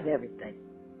health, you have everything.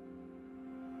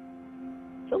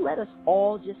 So let us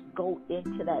all just go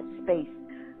into that space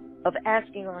of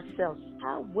asking ourselves,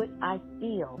 how would I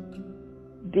feel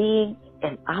being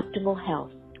in optimal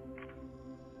health?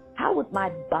 How would my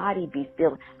body be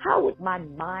feeling? How would my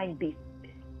mind be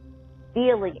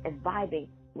feeling and vibing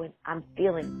when I'm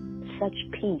feeling such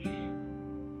peace?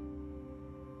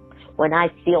 When I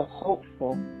feel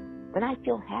hopeful, when I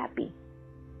feel happy,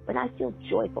 when I feel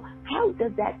joyful, how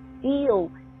does that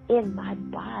feel in my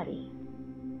body?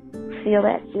 Feel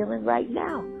that feeling right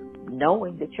now,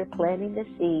 knowing that you're planting the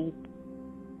seed.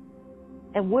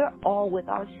 And we're all with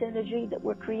our synergy that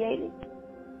we're creating.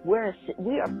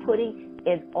 We are putting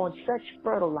in on such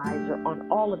fertilizer on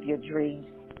all of your dreams.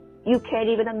 You can't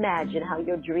even imagine how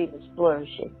your dream is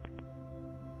flourishing.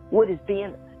 What is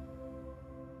being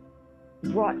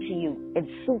brought to you in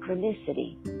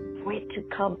synchronicity for it to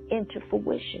come into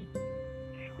fruition.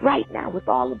 Right now, with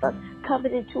all of us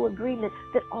coming into agreement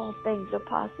that all things are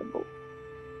possible.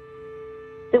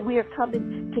 That we are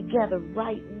coming together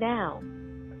right now,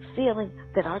 feeling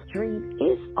that our dream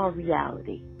is our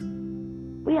reality.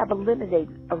 We have eliminated,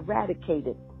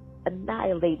 eradicated,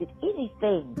 annihilated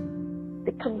anything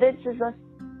that convinces us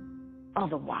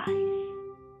otherwise.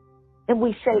 And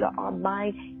we say to our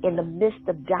mind in the midst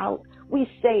of doubt, we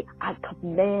say, I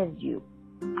command you,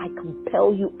 I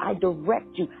compel you, I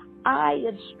direct you, I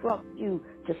instruct you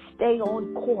to stay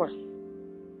on course.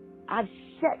 I've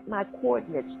set my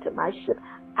coordinates to my ship.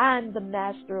 I'm the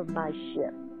master of my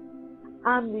ship.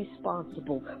 I'm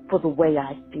responsible for the way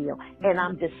I feel, and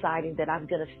I'm deciding that I'm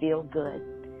going to feel good.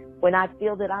 When I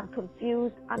feel that I'm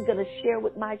confused, I'm going to share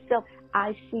with myself,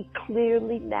 I see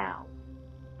clearly now.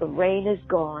 The rain is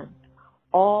gone.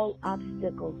 All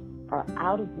obstacles are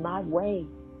out of my way.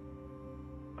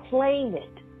 Claim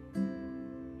it.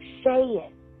 Say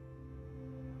it.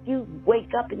 You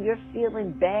wake up and you're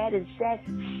feeling bad and sad,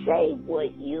 say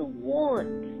what you want.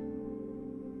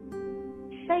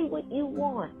 Say what you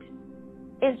want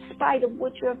in spite of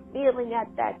what you're feeling at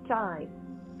that time.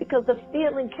 Because the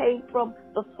feeling came from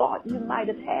the thought you might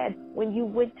have had when you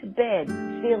went to bed,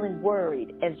 feeling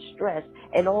worried and stressed,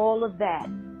 and all of that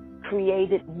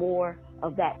created more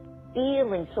of that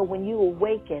feeling. So when you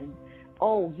awaken,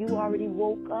 oh, you already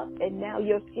woke up and now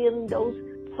you're feeling those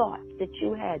thoughts that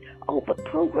you had. Oh, but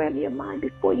program your mind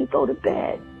before you go to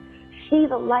bed. See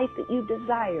the life that you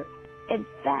desire. In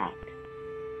fact,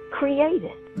 create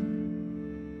it.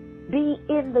 Be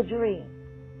in the dream.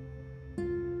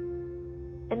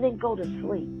 And then go to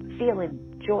sleep, feeling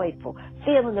joyful,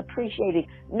 feeling appreciated,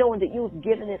 knowing that you've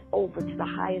given it over to the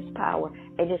highest power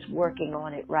and it's working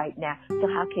on it right now. So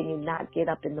how can you not get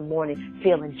up in the morning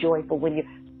feeling joyful when your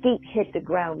feet hit the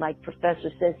ground like Professor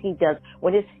says he does?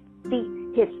 When his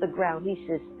feet hits the ground, he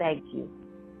says, thank you.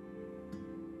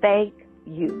 Thank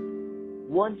you.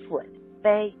 1 foot.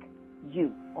 Thank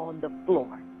you on the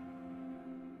floor.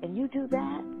 And you do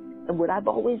that. And what I've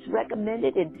always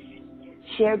recommended and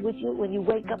shared with you, when you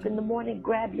wake up in the morning,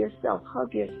 grab yourself,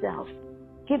 hug yourself,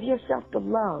 give yourself the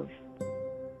love.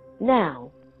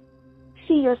 Now,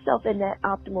 see yourself in that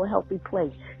optimal, healthy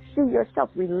place. See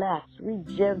yourself relaxed,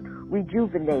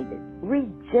 rejuvenated,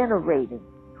 regenerating,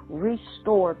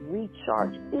 restored,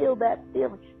 recharged. Feel that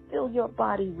feeling. Feel your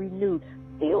body renewed.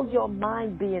 Feel your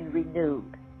mind being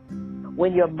renewed.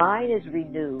 When your mind is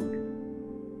renewed,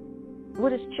 what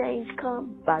does change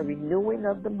come? By renewing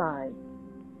of the mind.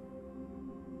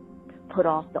 Put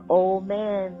off the old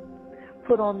man.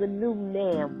 Put on the new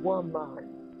man, woman.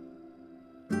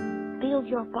 Feel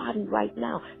your body right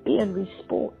now being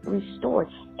restored.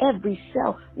 Every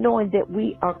cell, knowing that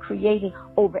we are creating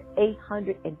over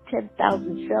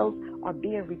 810,000 cells are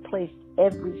being replaced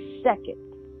every second.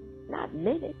 Not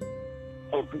minute,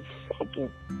 every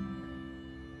second.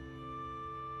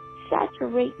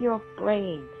 Saturate your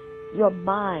brain, your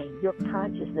mind, your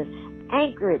consciousness.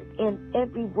 Anchor it in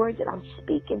every word that I'm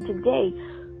speaking today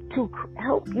to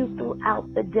help you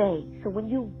throughout the day. So when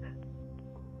you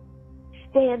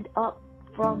stand up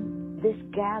from this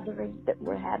gathering that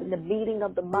we're having, the meeting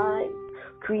of the mind,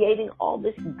 creating all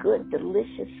this good,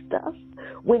 delicious stuff,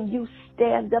 when you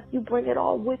stand up, you bring it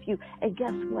all with you. And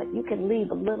guess what? You can leave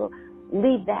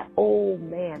that old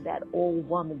man, that old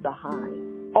woman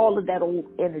behind. All of that old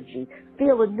energy.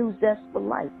 Feel a new zest for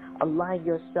life. Align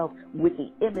yourself with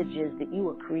the images that you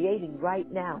are creating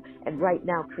right now. And right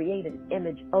now, create an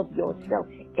image of yourself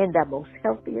in that most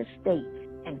healthiest state.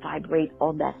 And vibrate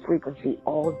on that frequency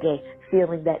all day.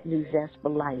 Feeling that new zest for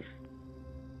life.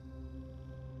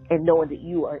 and knowing that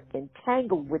you are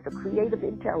entangled with the creative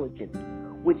intelligence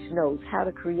which knows how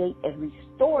to create and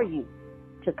restore you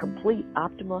to complete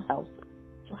optimal health.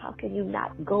 So how can you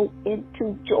not go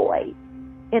into joy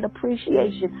and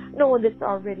appreciation, knowing it's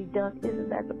already done? Isn't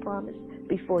that the promise?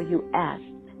 Before you asked,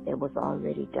 it was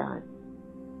already done.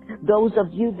 Those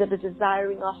of you that are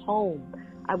desiring a home,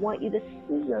 I want you to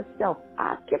see yourself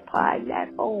occupying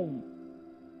that home.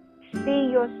 See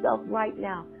yourself right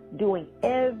now doing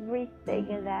everything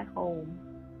in that home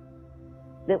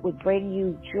that would bring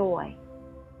you joy.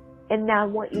 And now I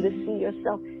want you to see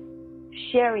yourself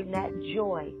sharing that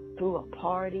joy through a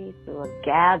party, through a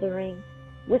gathering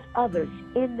with others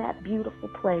in that beautiful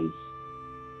place.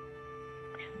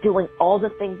 Doing all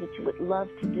the things that you would love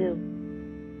to do.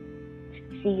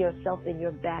 See yourself in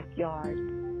your backyard,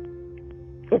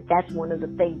 if that's one of the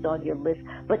things on your list.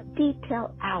 But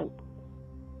detail out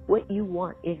what you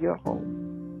want in your home.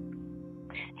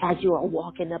 As you are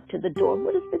walking up to the door,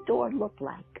 what does the door look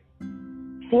like?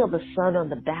 Feel the sun on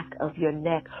the back of your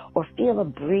neck, or feel a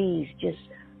breeze just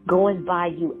going by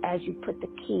you as you put the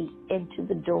key into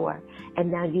the door.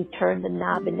 And now you turn the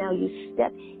knob, and now you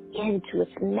step into it.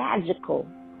 It's magical.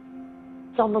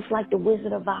 It's almost like the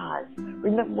Wizard of Oz.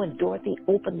 Remember when Dorothy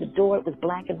opened the door, it was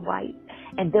black and white.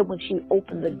 And then when she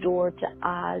opened the door to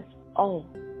Oz, oh,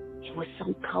 it was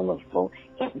so colorful.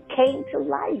 It came to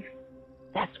life.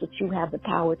 That's what you have the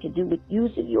power to do with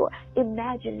using your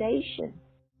imagination.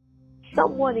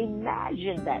 Someone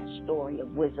imagined that story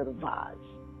of Wizard of Oz.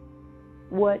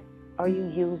 What are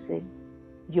you using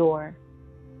your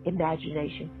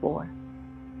imagination for?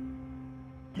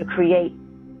 To create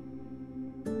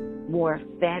more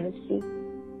fantasy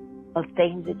of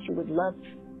things that you would love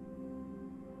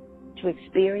to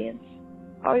experience?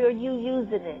 Or are you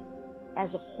using it as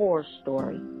a horror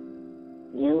story?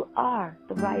 You are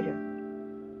the writer.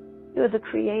 You're the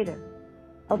creator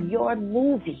of your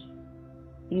movie.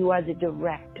 You are the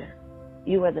director.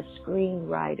 You are the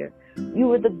screenwriter.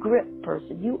 You are the grip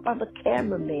person. You are the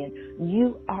cameraman.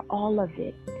 You are all of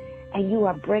it. And you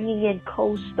are bringing in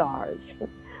co-stars,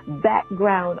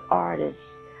 background artists,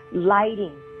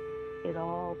 lighting. It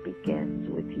all begins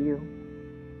with you.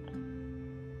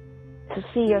 To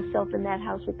see yourself in that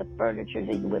house with the furniture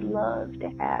that you would love to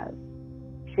have.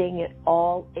 Seeing it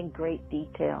all in great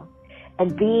detail.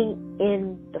 And being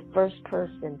in the first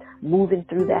person, moving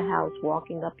through the house,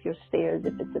 walking up your stairs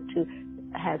if it's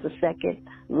has a second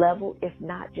level. If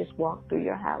not, just walk through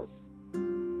your house.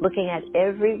 Looking at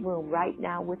every room right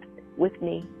now with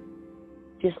me.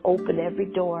 Just open every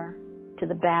door to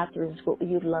the bathrooms. What would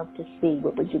you love to see?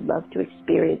 What would you love to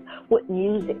experience? What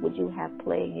music would you have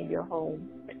playing in your home?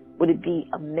 Would it be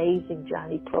amazing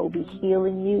Johnny Proby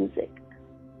healing music?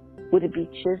 Would it be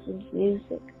Chisholm's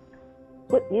music?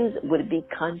 What music? Would it be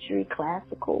country,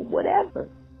 classical, whatever?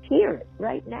 Hear it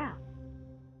right now.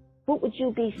 What would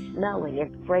you be smelling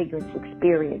and fragrance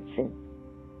experiencing?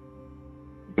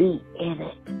 Be in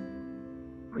it.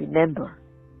 Remember,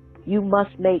 you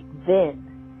must make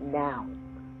then, now,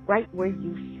 right where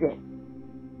you sit.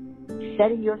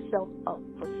 Setting yourself up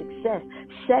for success.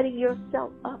 Setting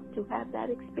yourself up to have that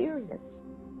experience.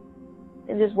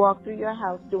 And just walk through your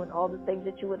house doing all the things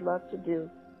that you would love to do,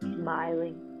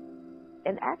 smiling.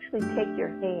 And actually take your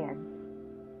hand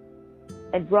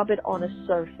and rub it on a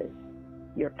surface,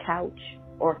 your couch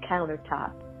or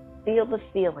countertop. Feel the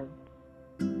feeling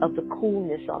of the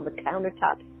coolness on the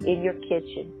countertop in your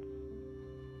kitchen,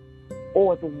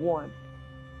 or the warmth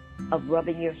of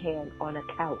rubbing your hand on a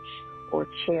couch or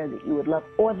chair that you would love,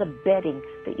 or the bedding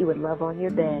that you would love on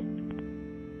your bed.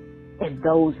 And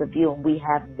those of you, and we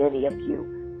have many of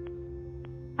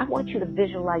you, I want you to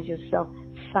visualize yourself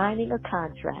signing a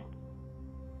contract.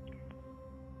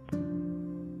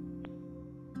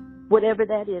 Whatever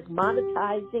that is,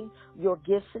 monetizing your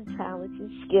gifts and talents and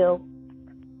skill.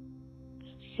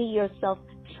 See yourself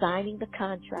signing the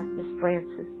contract, Miss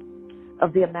Francis,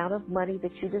 of the amount of money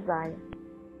that you desire.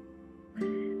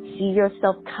 See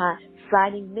yourself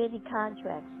signing many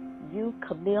contracts. You,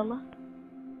 Camilla,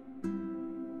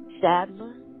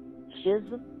 Sadler,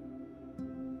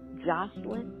 Chisholm,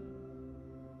 Jocelyn,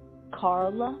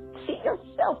 Carla. See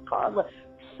yourself, Carla,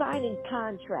 signing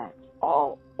contracts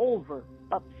all over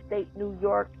upstate New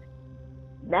York,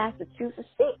 Massachusetts.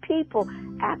 See people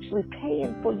actually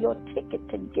paying for your ticket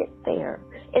to get there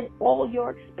and all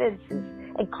your expenses.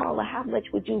 And Carla, how much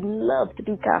would you love to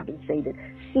be compensated?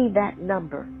 See that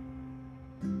number.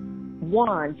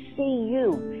 Juan, see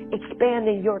you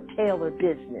expanding your tailor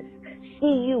business.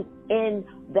 See you in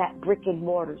that brick and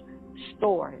mortar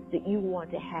store that you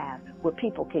want to have where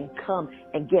people can come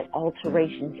and get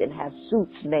alterations and have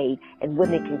suits made, and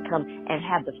women can come and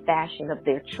have the fashion of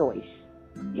their choice.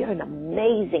 You're an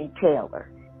amazing tailor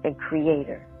and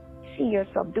creator. See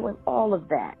yourself doing all of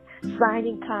that.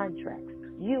 Signing contracts.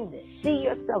 Eunice, see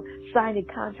yourself signing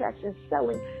contracts and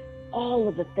selling all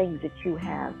of the things that you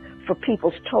have for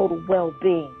people's total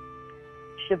well-being.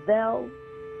 Chevelle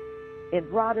in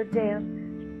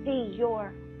Rotterdam, see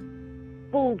your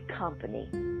food company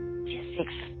just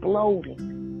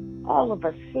exploding. All of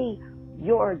us see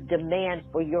your demand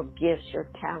for your gifts, your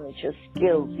talents, your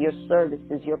skills, your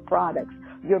services, your products,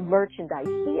 your merchandise.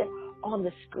 See it on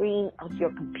the screen of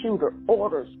your computer,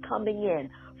 orders coming in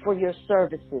for your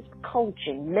services,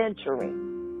 coaching, mentoring.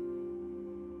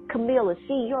 Camila,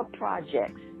 see your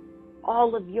projects,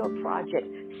 all of your projects.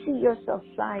 See yourself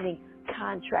signing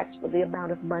contracts for the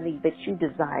amount of money that you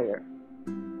desire.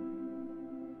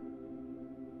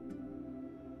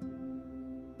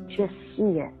 Just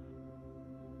see it.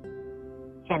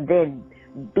 And then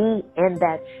be in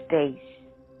that space.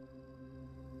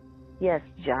 Yes,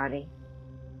 Johnny,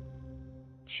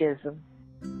 Chisholm,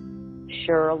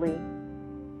 Shirley,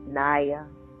 Naya,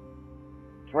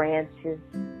 Francis,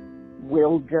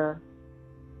 Wilda,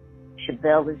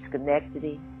 Chevelle in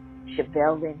Schenectady,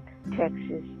 Chevelle in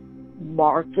Texas,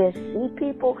 Marcus. See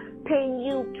people paying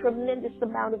you tremendous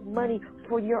amount of money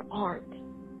for your art.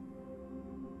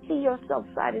 See yourself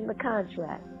signing the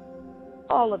contract.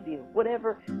 All of you,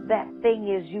 whatever that thing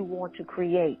is you want to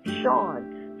create.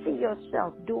 Sean, see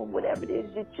yourself doing whatever it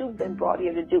is that you've been brought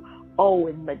here to do. Oh,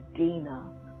 and Medina,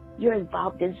 you're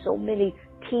involved in so many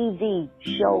TV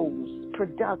shows,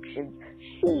 productions.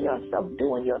 See yourself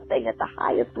doing your thing at the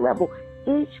highest level.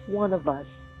 Each one of us.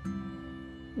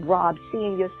 Rob,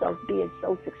 seeing yourself being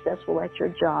so successful at your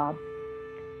job.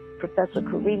 Professor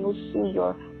Kareem will see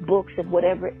your books and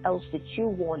whatever else that you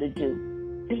want to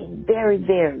do. Being very,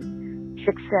 very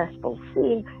successful.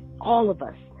 Seeing all of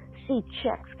us see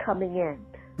checks coming in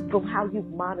from how you've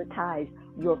monetized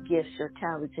your gifts, your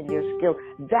talents, and your skills.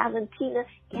 Valentina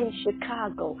in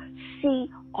Chicago, see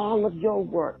all of your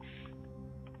works.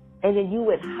 And then you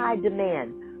in high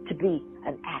demand to be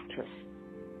an actress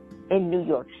in New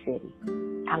York City,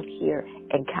 out here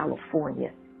in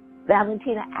California.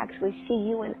 Valentina, actually see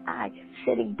you and I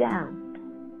sitting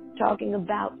down, talking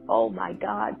about, oh my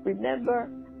God, remember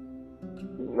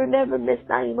Miss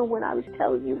Naima when I was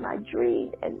telling you my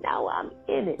dream, and now I'm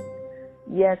in it.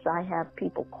 Yes, I have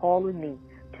people calling me,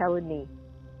 telling me,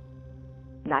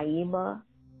 Naima,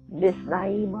 Miss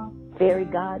Naima, fairy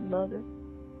godmother,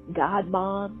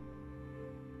 godmom,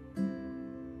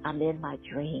 I'm in my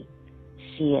dream.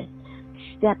 See it.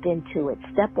 Step into it.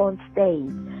 Step on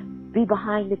stage. Be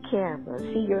behind the camera.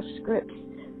 See your scripts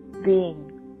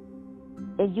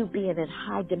and you being in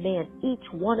high demand.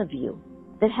 Each one of you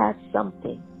that has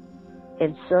something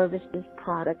in services,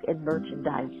 product, and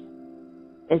merchandise.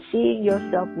 And seeing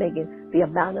yourself making the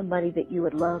amount of money that you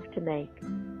would love to make.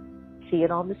 See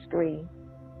it on the screen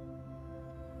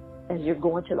as you're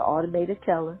going to the automated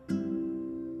teller.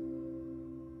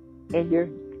 And you're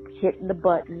hitting the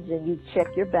buttons and you check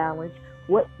your balance.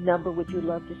 What number would you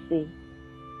love to see?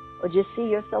 Or just see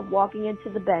yourself walking into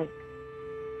the bank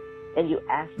and you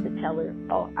ask the teller,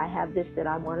 oh, I have this that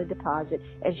I want to deposit.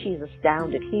 And she's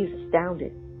astounded. He's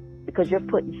astounded because you're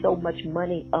putting so much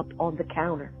money up on the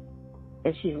counter.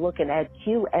 And she's looking at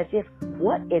you as if,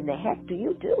 what in the heck do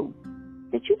you do?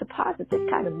 Did you deposit this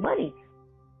kind of money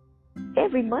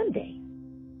every Monday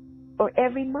or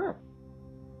every month?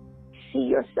 See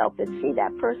yourself and see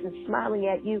that person smiling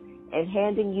at you and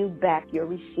handing you back your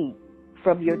receipt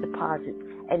from your deposit.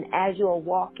 And as you are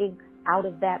walking out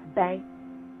of that bank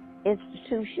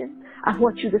institution, I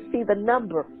want you to see the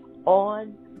number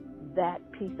on that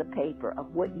piece of paper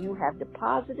of what you have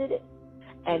deposited it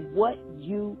and what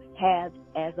you have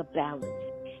as a balance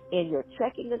in your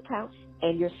checking account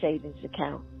and your savings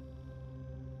account.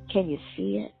 Can you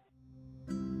see it?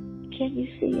 Can you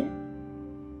see it?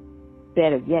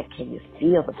 Better yet, can you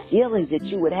feel the feelings that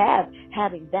you would have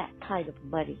having that kind of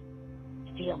money?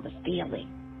 Feel the feeling.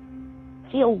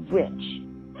 Feel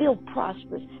rich. Feel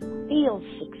prosperous. Feel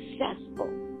successful.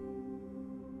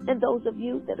 And those of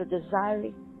you that are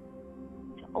desiring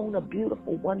to own a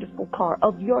beautiful, wonderful car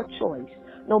of your choice,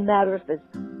 no matter if it's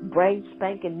brand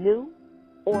spanking new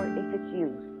or if it's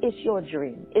used, it's your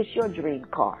dream. It's your dream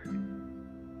car.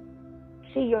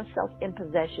 See yourself in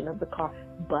possession of the car,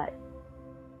 but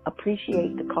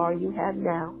appreciate the car you have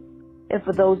now. And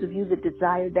for those of you that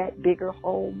desire that bigger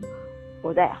home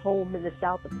or that home in the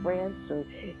south of France or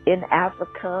in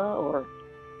Africa or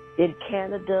in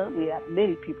Canada, we have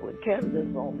many people in Canada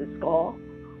on this call.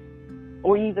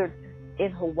 or either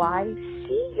in Hawaii,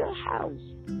 see your house.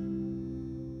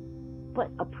 But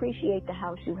appreciate the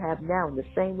house you have now, and the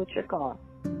same with your car.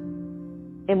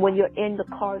 And when you're in the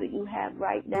car that you have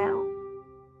right now,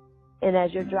 and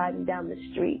as you're driving down the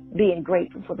street, being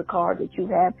grateful for the car that you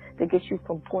have that gets you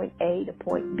from point A to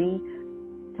point B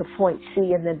to point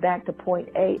C and then back to point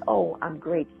A. Oh, I'm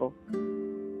grateful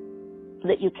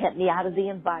that you kept me out of the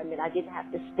environment. I didn't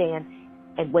have to stand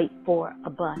and wait for a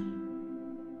bus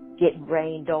getting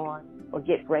rained on or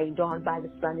get rained on by the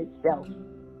sun itself.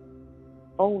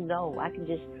 Oh no, I can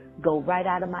just go right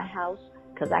out of my house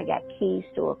because I got keys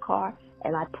to a car,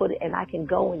 and I put it, and I can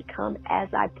go and come as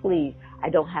I please. I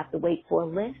don't have to wait for a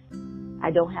lift.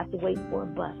 I don't have to wait for a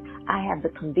bus. I have the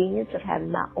convenience of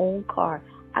having my own car.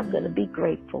 I'm going to be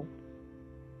grateful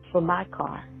for my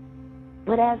car.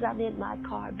 But as I'm in my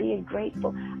car being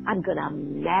grateful, I'm going to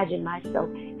imagine myself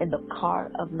in the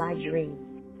car of my dreams.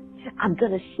 I'm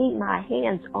going to see my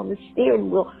hands on the steering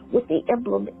wheel with the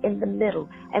emblem in the middle,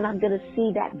 and I'm going to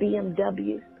see that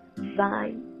BMW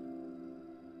sign.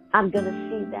 I'm going to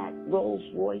see that Rolls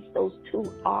Royce, those two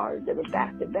R's that are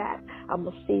back to back. I'm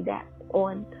going to see that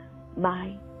on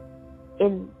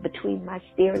in between my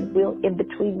steering wheel, in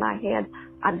between my hands.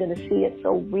 I'm going to see it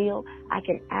so real, I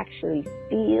can actually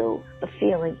feel the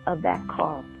feeling of that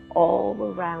car all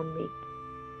around me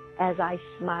as I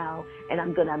smile, and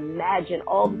I'm going to imagine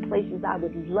all the places I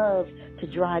would love to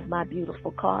drive my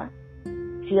beautiful car,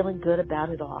 feeling good about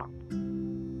it all.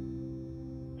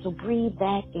 So breathe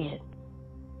that in.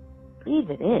 Breathe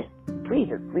it in.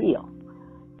 Breathe it real.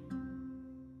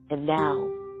 And now,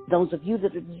 those of you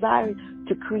that are desiring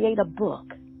to create a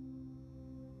book,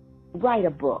 write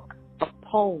a book, a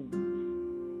poem,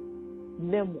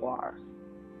 memoir,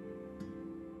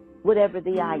 whatever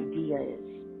the idea is.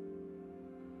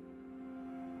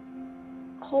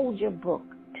 Hold your book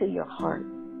to your heart.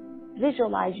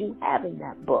 Visualize you having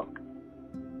that book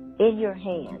in your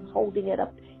hand, holding it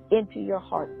up into your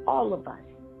heart, all of us,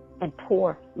 and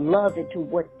pour love into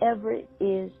whatever it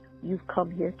is you've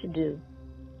come here to do.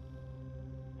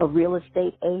 A real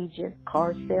estate agent,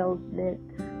 car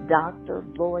salesman, doctor,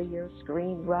 lawyer,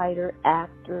 screenwriter,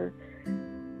 actor,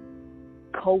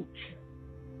 coach,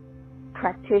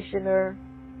 practitioner,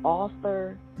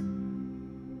 author,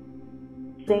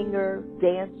 singer,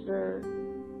 dancer,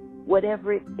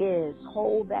 whatever it is,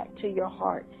 hold that to your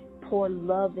heart. Pour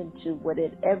love into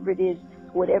whatever it is,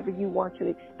 whatever you want to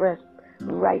express.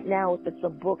 Right now, if it's a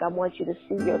book, I want you to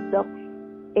see yourself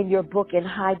in your book in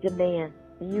high demand.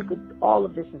 And you could, all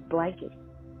of this is blanket.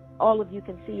 All of you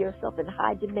can see yourself in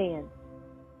high demand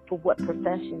for what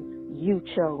profession you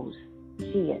chose.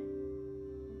 See it.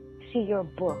 See your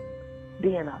book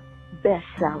being a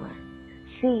bestseller.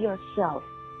 See yourself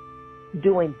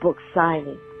doing book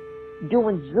signing,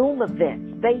 doing Zoom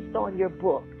events based on your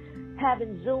book,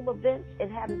 having Zoom events and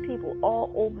having people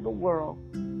all over the world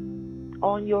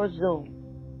on your Zoom.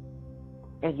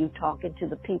 And you talking to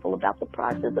the people about the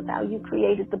process of how you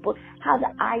created the book, how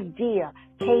the idea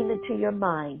came into your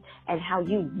mind, and how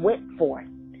you went for it.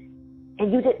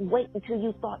 And you didn't wait until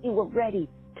you thought you were ready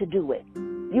to do it.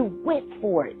 You went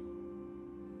for it.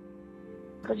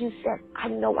 Because you said, I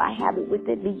know I have it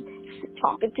within me.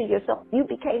 Talking to yourself, you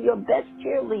became your best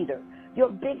cheerleader, your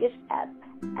biggest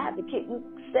advocate. You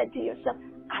said to yourself,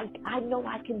 I know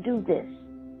I can do this.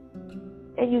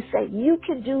 And you say, you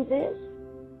can do this.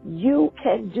 You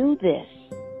can do this.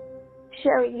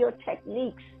 Sharing your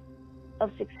techniques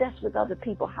of success with other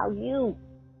people, how you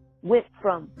went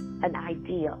from an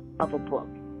idea of a book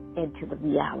into the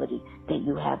reality that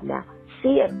you have now.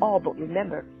 See it all, but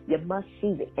remember, you must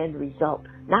see the end result,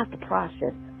 not the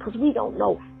process, because we don't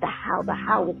know the how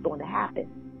is going to happen.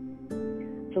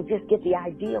 So just get the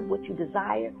idea of what you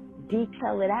desire,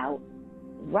 detail it out,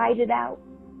 write it out,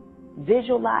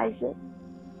 visualize it,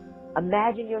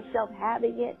 imagine yourself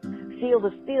having it, feel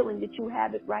the feeling that you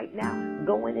have it right now,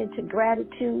 going into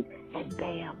gratitude, and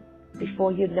bam,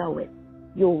 before you know it,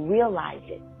 you'll realize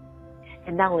it.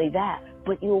 And not only that,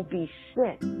 but you'll be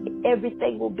set.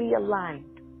 Everything will be aligned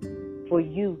for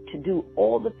you to do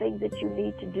all the things that you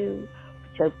need to do,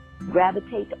 to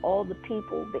gravitate to all the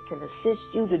people that can assist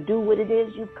you to do what it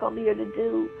is you've come here to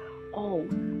do. Oh,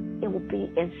 it will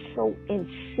be so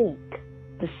in sync.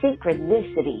 The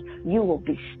synchronicity, you will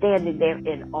be standing there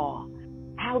in awe.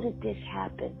 How did this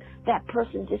happen? That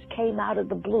person just came out of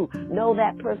the blue. No,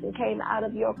 that person came out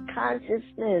of your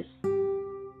consciousness.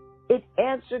 It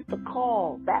answered the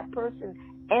call. That person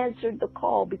answered the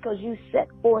call because you set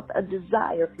forth a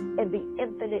desire, and the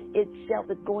infinite itself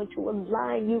is going to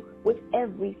align you with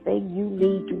everything you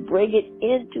need to bring it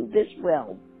into this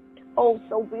realm. Oh,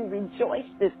 so we rejoice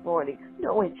this morning.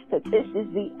 knowing that this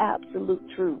is the absolute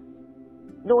truth.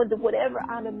 Knowing that whatever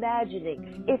I'm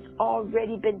imagining, it's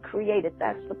already been created.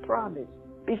 That's the promise.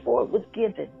 Before it was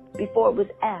given, before it was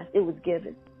asked, it was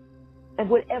given. And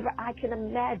whatever I can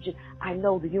imagine, I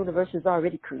know the universe has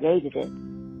already created it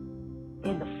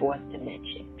in the fourth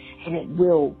dimension. And it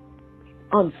will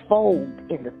unfold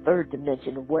in the third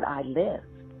dimension of what I live.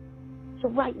 So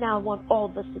right now, I want all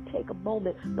of us to take a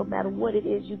moment, no matter what it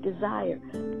is you desire,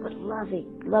 but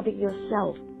loving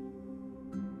yourself,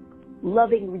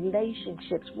 loving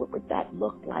relationships. What would that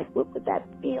look like? What would that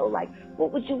feel like?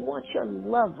 What would you want your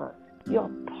lover, your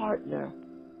partner,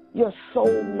 your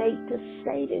soulmate to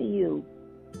say to you?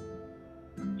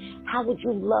 How would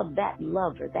you love that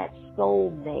lover, that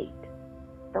soulmate,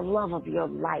 the love of your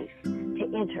life, to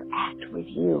interact with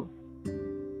you?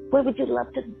 Where would you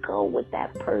love to go with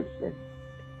that person?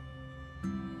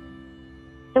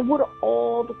 And what are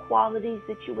all the qualities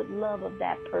that you would love of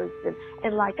that person?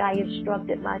 And like I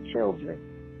instructed my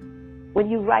children, when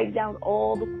you write down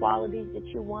all the qualities that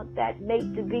you want that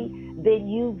mate to be, then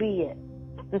you be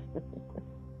it.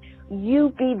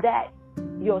 You be that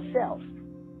yourself.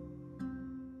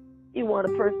 You want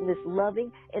a person that's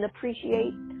loving and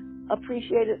appreciate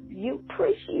it. You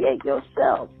appreciate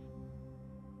yourself.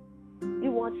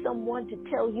 You want someone to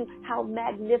tell you how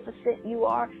magnificent you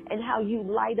are and how you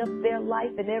light up their life,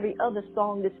 and every other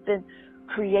song that's been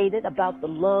created about the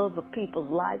love of people's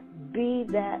lives. Be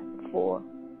that for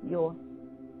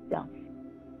yourself.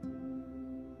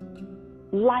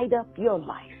 Light up your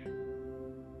life.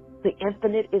 The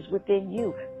infinite is within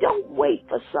you. Don't wait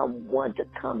for someone to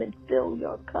come and fill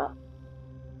your cup.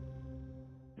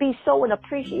 Be so in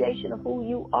appreciation of who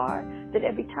you are that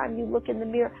every time you look in the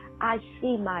mirror, I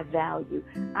see my value.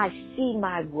 I see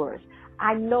my worth.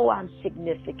 I know I'm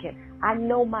significant. I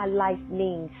know my life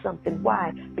means something.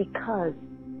 Why? Because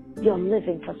you're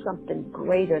living for something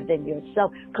greater than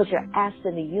yourself. Because you're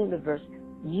asking the universe,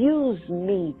 use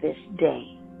me this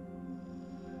day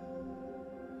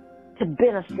to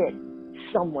benefit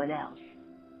someone else.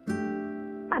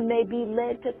 I may be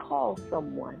led to call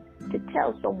someone, to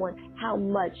tell someone how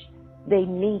much they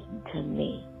mean to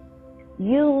me.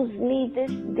 Use me this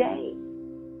day,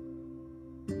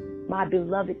 my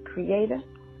beloved Creator,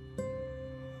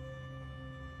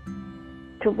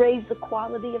 to raise the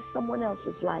quality of someone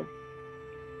else's life.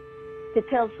 To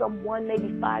tell someone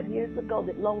maybe 5 years ago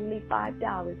that loaned me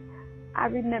 $5, I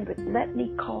remembered, let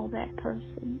me call that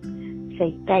person,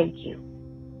 say thank you.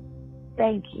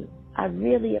 Thank you. I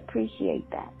really appreciate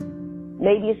that.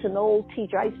 Maybe it's an old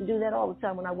teacher. I used to do that all the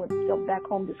time when I went back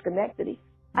home to Schenectady.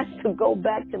 I used to go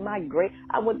back to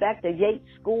I went back to Yates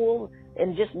School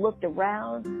and just looked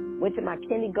around, went to my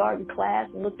kindergarten class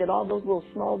and looked at all those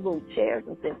small little chairs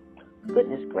and said,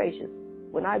 goodness gracious.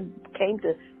 When I came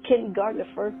to kindergarten the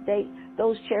first day,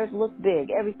 those chairs looked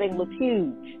big. Everything looked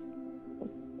huge.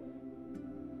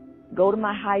 Go to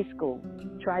my high school,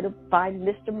 try to find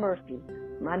Mr. Murphy,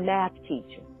 my math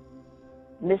teacher,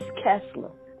 Miss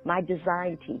Kessler, my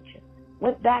design teacher.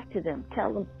 Went back to them,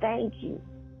 tell them thank you.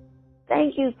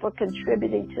 Thank you for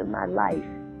contributing to my life.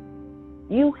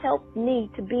 You helped me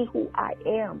to be who I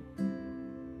am.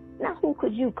 Now, who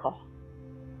could you call?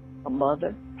 A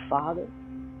mother, father,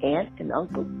 aunt, and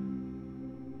uncle?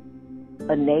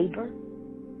 A neighbor?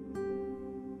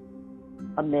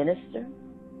 A minister?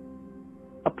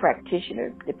 A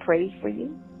practitioner that prays for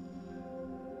you?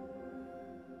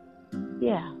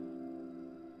 Yeah.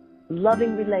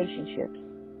 Loving relationships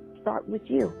start with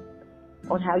you,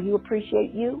 on how you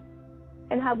appreciate you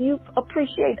and how you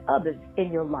appreciate others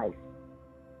in your life.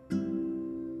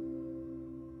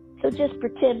 So just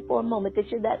pretend for a moment that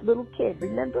you're that little kid.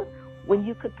 Remember when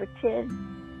you could pretend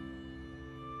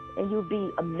and you'd be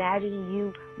imagining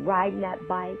you riding that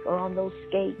bike or on those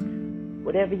skates,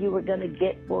 whatever you were going to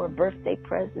get for a birthday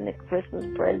present, a Christmas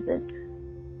present.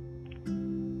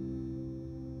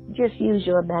 Just use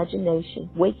your imagination,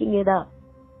 waking it up.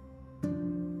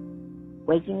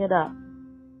 Waking it up.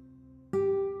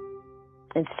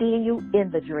 And seeing you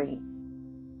in the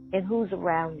dream. And who's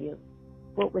around you.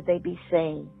 What would they be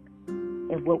saying?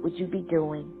 And what would you be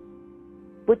doing?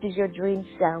 What does your dream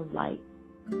sound like?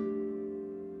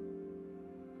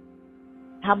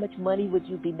 How much money would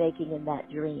you be making in that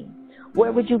dream?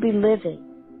 Where would you be living?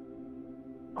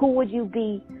 Who would you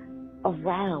be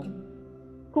around?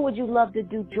 Who would you love to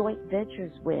do joint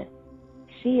ventures with?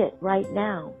 See it right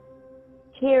now.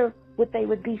 Hear what they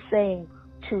would be saying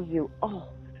to you. Oh,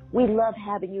 we love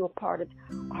having you a part of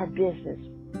our business.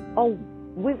 Oh,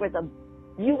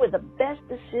 you were the best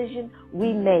decision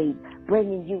we made,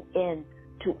 bringing you in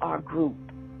to our group,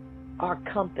 our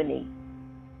company,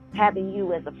 having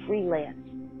you as a freelance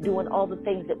doing all the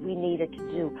things that we needed to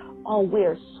do. Oh,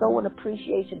 we're so in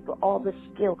appreciation for all the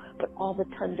skill, but all the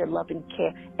tender loving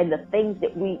care and the things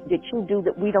that you do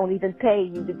that we don't even pay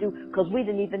you to do because we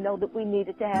didn't even know that we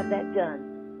needed to have that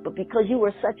done. But because you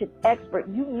were such an expert,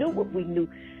 you knew what we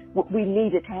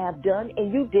needed to have done,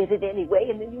 and you did it anyway.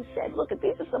 And then you said, look,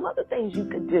 these are some other things you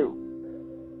could do.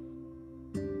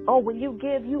 Oh, when you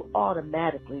give, you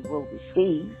automatically will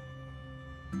receive.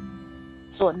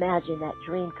 So imagine that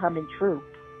dream coming true.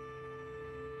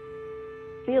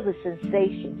 Feel the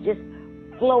sensation just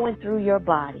flowing through your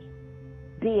body,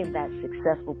 being that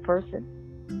successful person.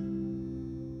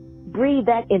 Breathe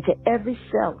that into every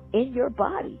cell in your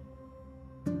body.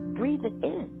 Breathe it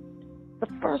in. The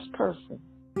first person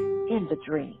in the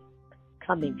dream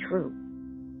coming true.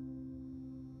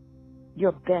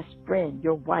 Your best friend,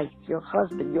 your wife, your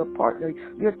husband, your partner,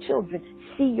 your children.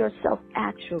 See yourself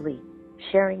actually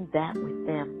sharing that with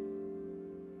them.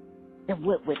 And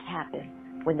what would happen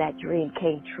when that dream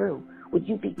came true? Would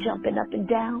you be jumping up and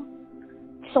down?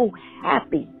 So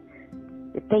happy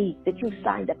that you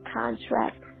signed a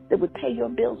contract that would pay your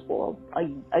bills for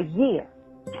a year.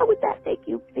 How would that make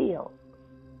you feel?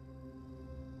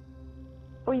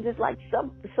 Or you just like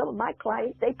some of my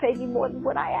clients, they pay me more than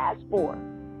what I asked for.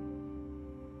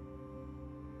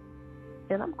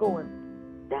 And I'm going,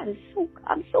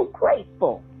 I'm so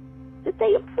grateful that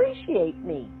they appreciate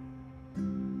me.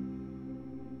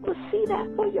 Well, see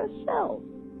that for yourself.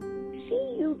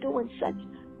 See you doing such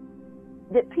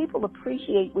that people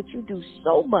appreciate what you do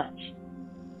so much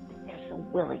that they're so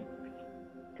willing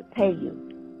to pay you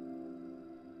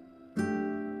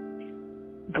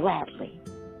gladly.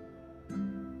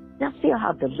 Now feel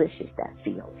how delicious that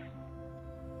feels.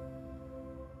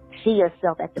 See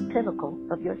yourself at the pinnacle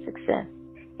of your success.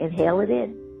 Inhale it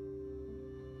in.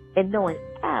 And knowing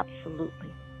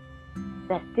absolutely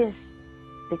that this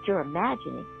that you're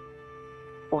imagining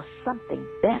or something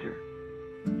better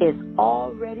is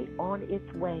already on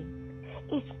its way.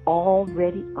 It's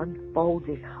already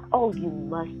unfolded. Oh, you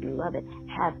must love it.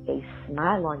 Have a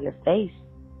smile on your face,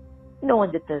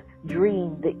 knowing that the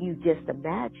dream that you just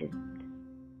imagined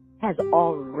has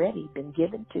already been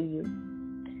given to you,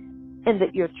 and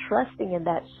that you're trusting in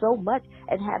that so much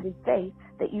and having faith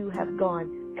that you have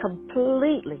gone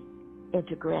completely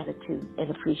into gratitude and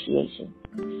appreciation.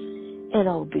 And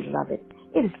oh, beloved,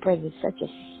 it is bringing such a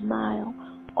smile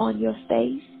on your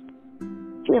face,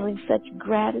 feeling such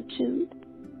gratitude.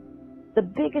 The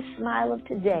biggest smile of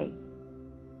today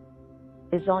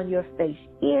is on your face,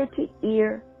 ear to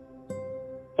ear,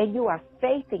 and you are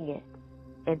faithing it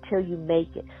until you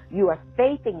make it. You are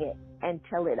faithing it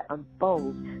until it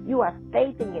unfolds. You are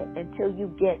faithing it until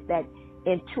you get that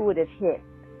intuitive hit,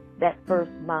 that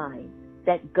first mind,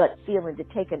 that gut feeling to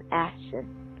take an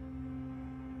action.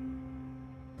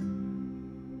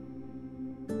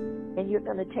 And you're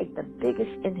going to take the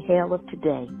biggest inhale of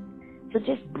today. So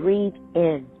just breathe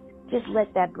in. Just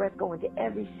let that breath go into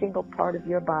every single part of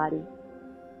your body.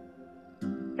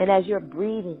 And as you're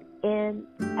breathing in,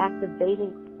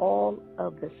 activating all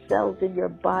of the cells in your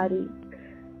body,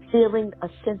 feeling a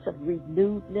sense of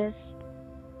renewedness,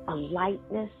 a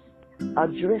lightness, a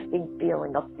drifting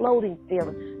feeling, a floating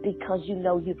feeling, because you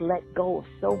know you've let go of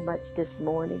so much this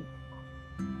morning.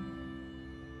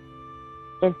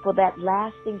 And for that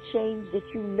lasting change that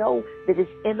you know that is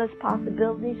endless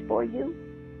possibilities for you,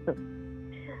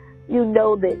 you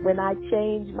know that when I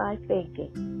change my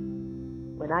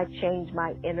thinking, when I change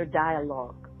my inner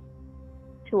dialogue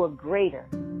to a greater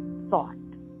thought,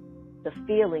 the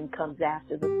feeling comes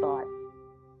after the thought.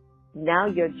 Now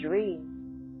your dream,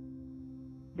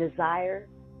 desire,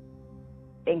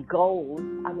 and goals,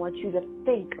 I want you to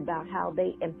think about how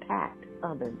they impact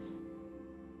others.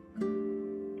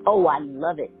 Oh, I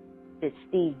love it that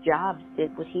Steve Jobs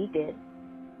did what he did.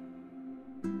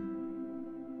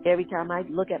 Every time I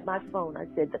look at my phone, I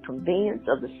said the convenience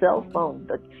of the cell phone,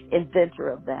 the inventor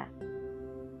of that.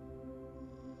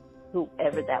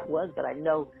 Whoever that was, but I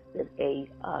know that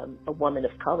a woman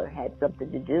of color had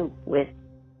something to do with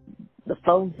the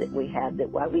phones that we have,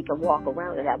 that while we can walk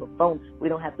around and have a phone, we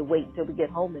don't have to wait until we get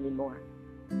home anymore.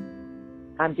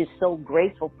 I'm just so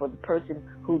grateful for the person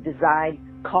who designed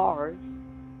cars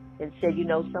and said, you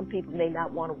know, some people may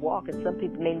not want to walk and some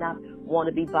people may not want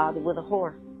to be bothered with a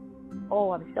horse.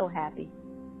 Oh, I'm so happy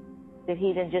that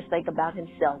he didn't just think about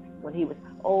himself when he was,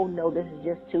 oh, no, this is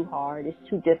just too hard. It's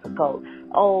too difficult.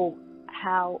 Oh,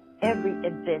 how every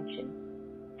invention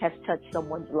has touched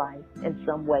someone's life in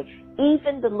some way.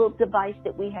 Even the little device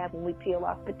that we have when we peel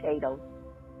off potatoes.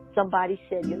 Somebody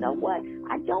said, you know what?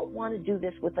 I don't want to do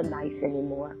this with a knife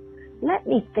anymore. Let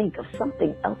me think of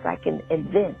something else I can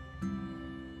invent.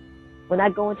 When I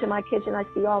go into my kitchen, I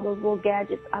see all those little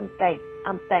gadgets. I'm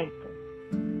thankful.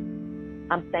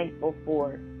 I'm thankful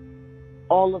for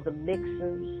all of the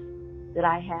mixers that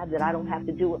I have that I don't have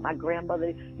to do what my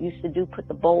grandmother used to do, put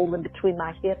the bowl in between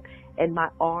my hip and my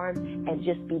arm and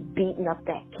just be beating up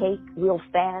that cake real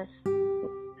fast.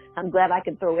 I'm glad I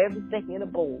can throw everything in a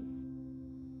bowl.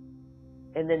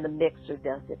 And then the mixer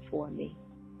does it for me.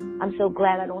 I'm so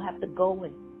glad I don't have to go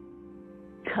and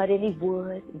cut any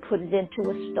wood and put it into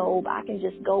a stove. I can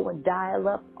just go and dial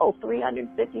up,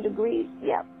 350 degrees.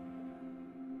 Yep.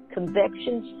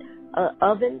 Convection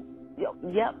oven.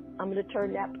 Yep. I'm going to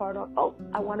turn that part on.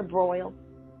 I want to broil.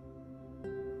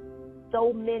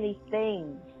 So many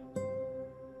things.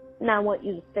 Now I want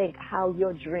you to think how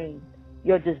your dream,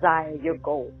 your desire, your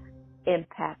goal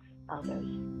impacts others.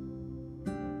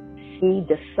 See,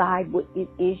 decide what it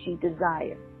is you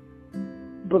desire.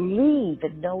 Believe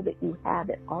and know that you have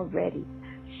it already.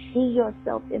 See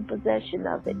yourself in possession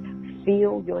of it.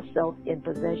 Feel yourself in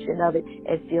possession of it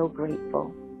and feel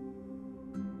grateful.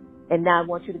 And now I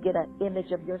want you to get an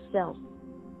image of yourself,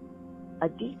 a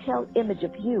detailed image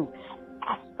of you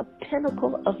as the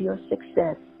pinnacle of your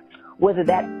success, whether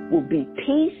that will be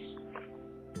peace,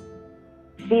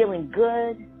 feeling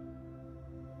good,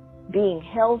 being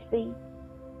healthy,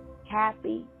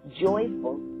 happy,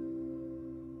 joyful.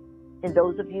 And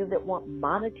those of you that want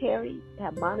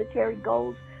have monetary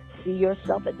goals, see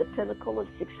yourself at the pinnacle of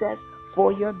success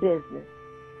for your business,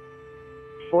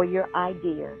 for your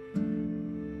idea.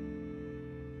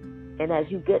 And as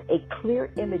you get a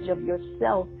clear image of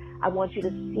yourself, I want you to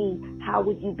see how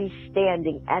would you be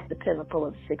standing at the pinnacle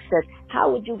of success? How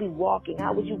would you be walking?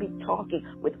 How would you be talking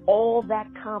with all that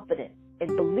confidence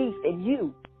and belief in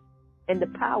you and the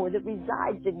power that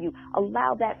resides in you?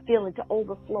 Allow that feeling to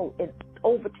overflow and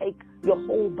overtake your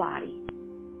whole body.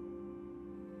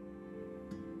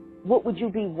 What would you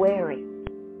be wearing?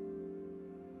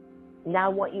 Now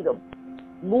I want you to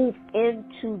move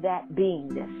into that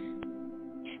beingness.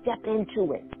 Step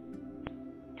into it.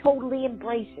 Totally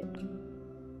embrace it.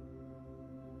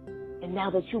 And now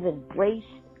that you've embraced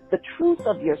the truth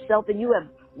of yourself and you have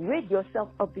rid yourself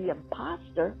of the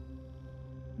imposter,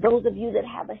 those of you that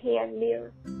have a hand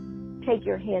mirror, take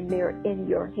your hand mirror in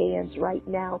your hands right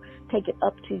now. Take it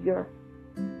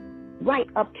right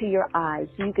up to your eyes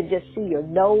so you can just see your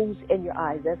nose and your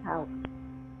eyes. That's how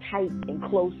tight and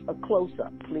close a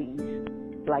close-up, please,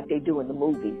 like they do in the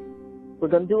movies. We're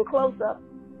going to do a close-up.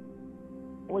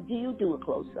 Or do you do a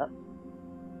close-up?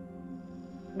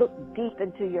 Look deep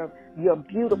into your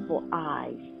beautiful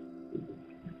eyes.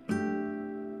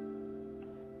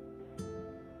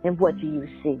 And what do you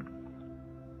see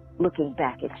looking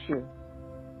back at you?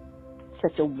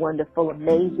 Such a wonderful,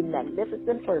 amazing,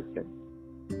 magnificent person.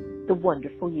 The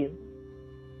wonderful you.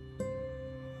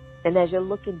 And as you're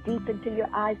looking deep into your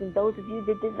eyes, and those of you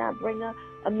that did not bring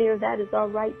a mirror, that is all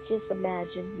right. Just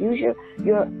imagine. Use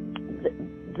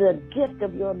the gift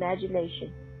of your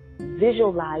imagination.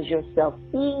 Visualize yourself,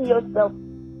 seeing yourself,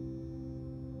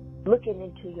 looking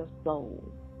into your soul.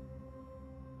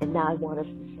 And now I want us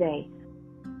to say,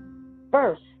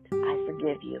 first, I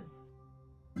forgive you.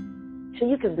 So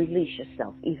you can release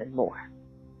yourself even more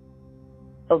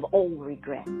of old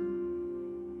regrets,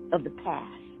 of the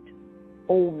past,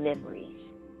 old memories.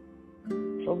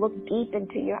 So look deep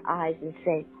into your eyes and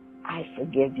say, I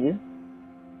forgive you.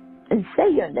 And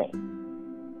say your name.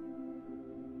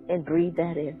 And breathe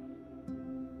that in.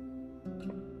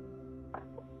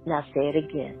 Now say it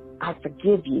again. I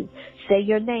forgive you. Say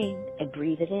your name and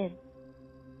breathe it in.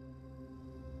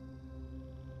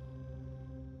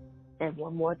 And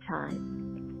one more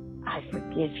time. I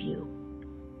forgive you.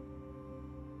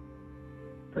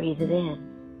 Breathe it in.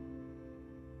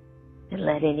 And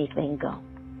let anything go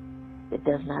that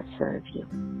does not serve you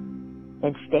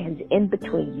and stands in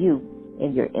between you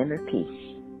and your inner peace.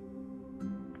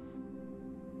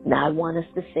 Now I want us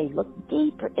to say, look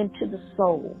deeper into the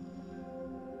soul.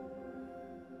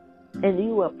 And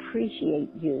you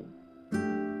appreciate you.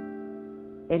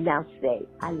 And now say,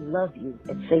 I love you,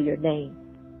 and say your name.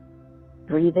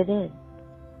 Breathe it in.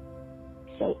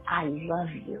 Say, I love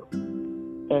you,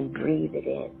 and breathe it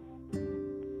in.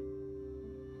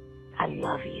 I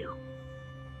love you,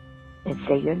 and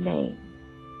say your name.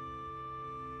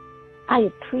 I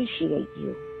appreciate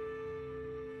you.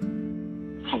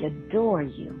 I adore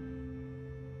you.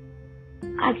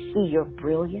 I see your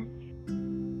brilliance.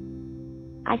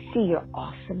 I see your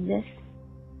awesomeness.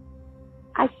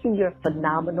 I see your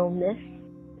phenomenalness.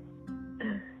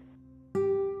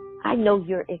 I know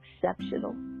you're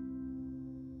exceptional.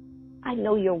 I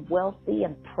know you're wealthy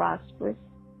and prosperous.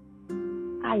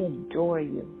 I adore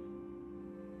you.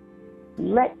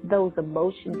 Let those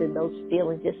emotions and those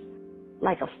feelings just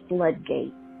like a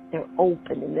floodgate. They're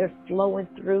open and they're flowing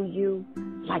through you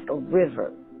like a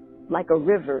river. Like a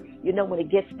river. You know, when it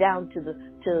gets down to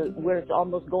where it's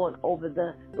almost going over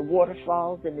the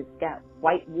waterfalls and it's got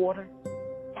white water.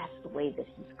 That's the way this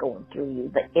is going through you.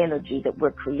 The energy that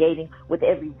we're creating with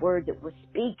every word that we're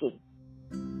speaking.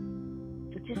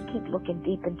 So just keep looking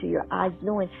deep into your eyes,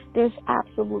 knowing there's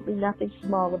absolutely nothing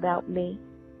small about me.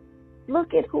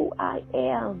 Look at who I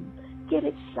am. Get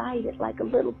excited like a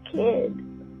little kid.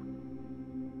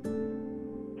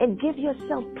 And give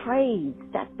yourself praise.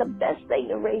 That's the best thing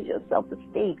to raise your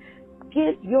self-esteem.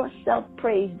 Give yourself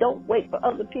praise. Don't wait for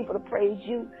other people to praise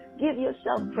you. Give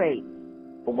yourself praise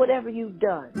for whatever you've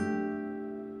done.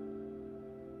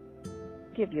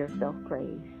 Give yourself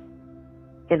praise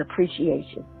and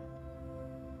appreciation.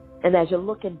 And as you're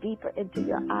looking deeper into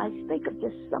your eyes, think of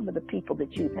just some of the people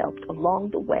that you've helped along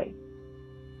the way.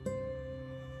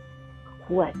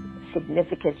 What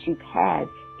significance you've had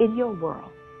in your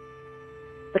world.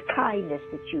 The kindness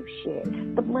that you've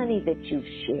shared. The money that you've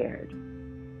shared.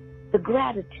 The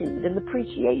gratitude and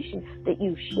appreciation that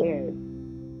you've shared.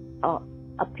 A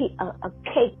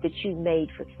cake that you made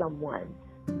for someone.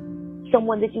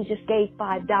 Someone that you just gave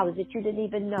 $5 that you didn't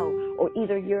even know. Or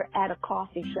either you're at a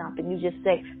coffee shop and you just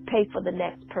say, pay for the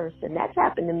next person. That's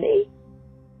happened to me.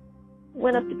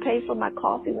 Went up to pay for my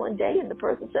coffee one day and the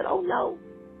person said, oh no.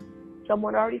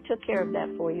 Someone already took care of that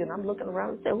for you. And I'm looking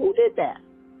around and saying, who did that?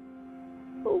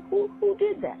 Who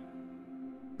did that?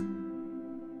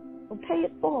 Well, pay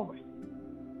it forward.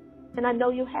 And I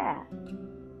know you have.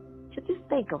 So just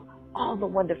think of all the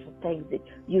wonderful things that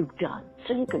you've done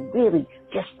so you can really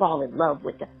just fall in love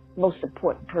with the most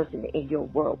important person in your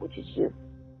world, which is you.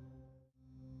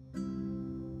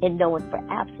 And knowing for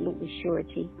absolutely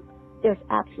surety, there's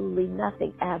absolutely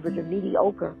nothing average or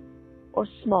mediocre or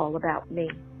small about me.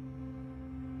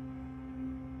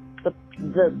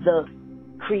 The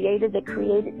creator that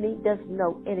created me doesn't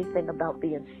know anything about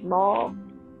being small,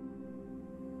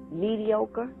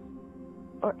 mediocre,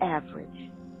 or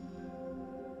average.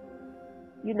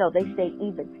 You know, they say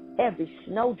even every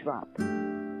snowdrop,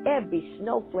 every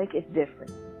snowflake is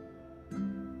different.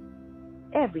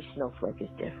 Every snowflake is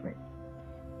different.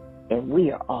 And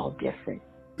we are all different.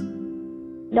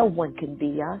 No one can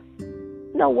be us.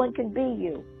 No one can be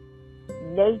you.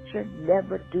 Nature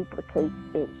never duplicates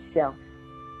itself.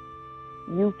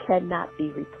 You cannot be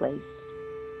replaced.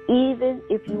 Even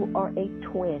if you are a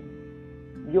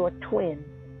twin, your twin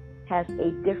has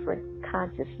a different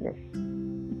consciousness.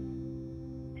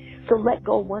 So let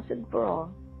go once and for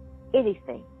all.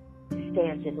 Anything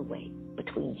stands in the way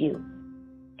between you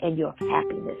and your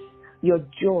happiness, your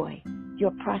joy,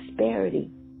 your prosperity,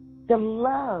 the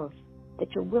love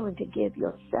that you're willing to give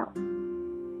yourself,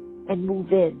 and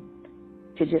move in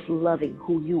to just loving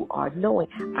who you are, knowing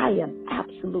I am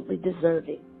absolutely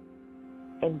deserving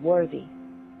and worthy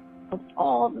of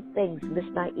all the things Miss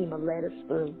Naima led us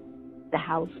through. The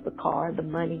house, the car, the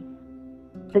money,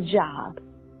 the job,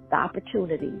 the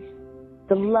opportunities,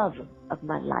 the love of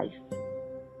my life,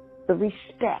 the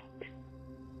respect,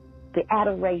 the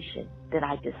adoration that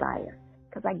I desire.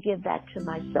 Because I give that to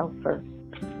myself first.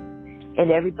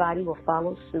 And everybody will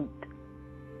follow suit.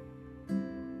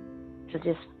 So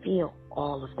just feel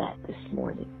all of that this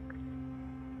morning.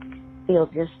 Feel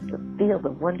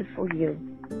the wonderful you.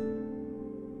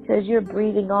 Because you're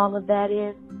breathing all of that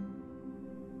in.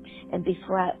 And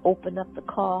before I open up the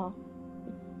call,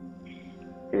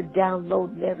 you're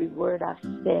downloading every word I've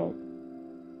said.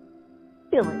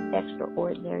 Feeling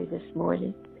extraordinary this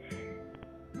morning.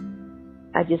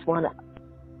 I just want to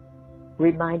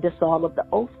remind us all of the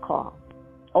oath call,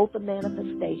 oath of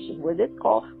manifestation, where this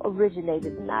call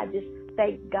originated. And I just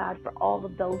thank God for all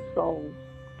of those souls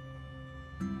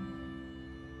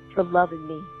for loving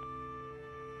me,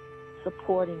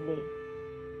 supporting me,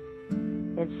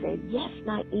 and saying, yes,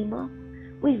 Naima,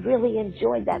 we really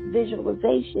enjoyed that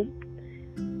visualization.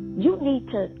 You need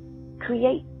to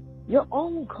create your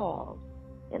own call.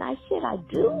 And I said, I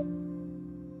do?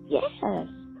 Yes.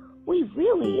 We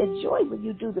really enjoy when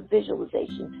you do the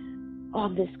visualization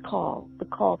on this call, the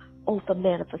call, Oath of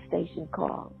Manifestation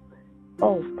call.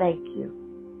 Oh, thank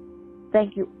you.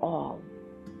 Thank you all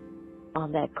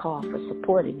on that call for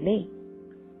supporting me,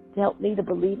 to help me to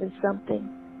believe in something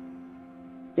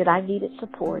that I needed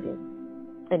support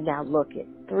in. And now look at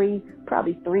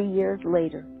probably 3 years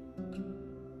later,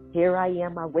 here I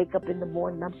am. I wake up in the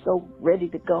morning. I'm so ready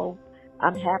to go.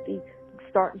 I'm happy.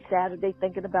 Starting Saturday,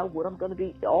 thinking about what I'm going to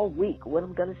be all week, what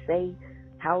I'm going to say,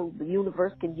 how the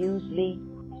universe can use me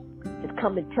to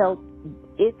come and tell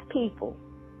its people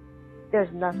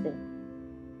there's nothing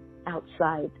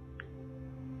outside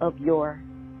of your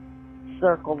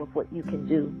circle of what you can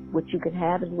do, what you can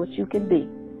have, and what you can be.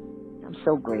 I'm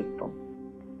so grateful.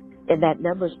 And that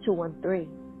number is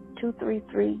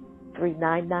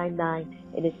 213-233-3999.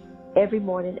 And it's every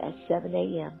morning at 7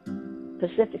 a.m.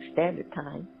 Pacific Standard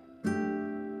Time.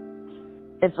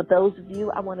 And for those of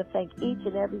you, I want to thank each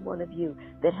and every one of you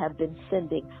that have been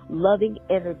sending loving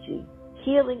energy,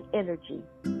 healing energy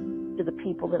to the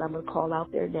people that I'm going to call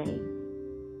out their name.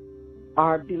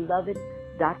 Our beloved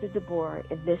Dr. Deborah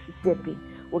in Mississippi.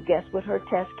 Well, guess what? Her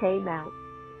test came out.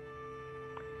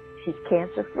 She's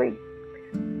cancer-free.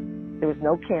 There was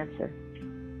no cancer.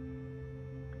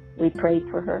 We prayed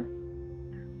for her.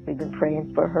 We've been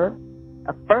praying for her,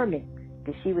 affirming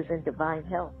that she was in divine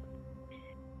health.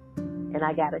 And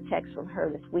I got a text from her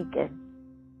this weekend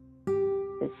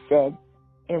that said,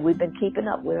 and we've been keeping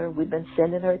up with her. We've been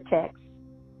sending her texts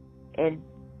and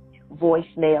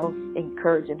voicemails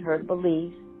encouraging her to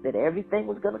believe that everything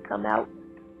was going to come out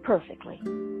perfectly.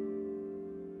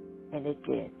 And it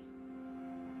did.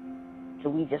 So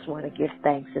we just want to give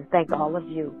thanks and thank all of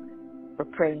you for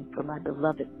praying for my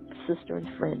beloved sister and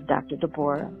friend, Dr.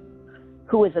 Deborah,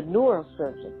 who is a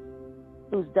neurosurgeon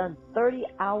who's done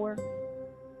 30-hour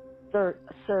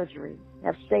surgery,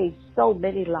 have saved so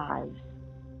many lives.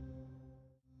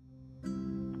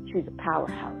 She's a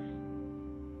powerhouse,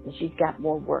 and she's got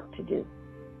more work to do.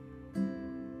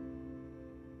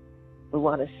 We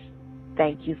want to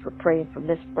thank you for praying for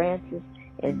Miss Francis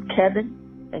and Kevin,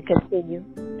 and continue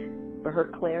for her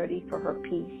clarity, for her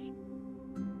peace,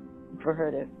 for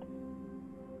her to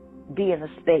be in a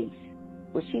space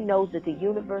where she knows that the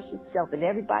universe itself and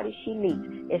everybody she meets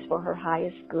is for her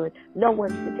highest good. No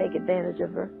one's to take advantage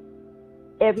of her.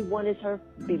 Everyone is her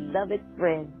beloved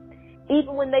friend.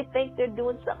 Even when they think they're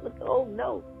doing something, oh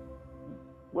no.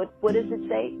 What does it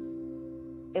say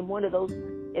in one of those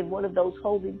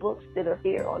holy books that are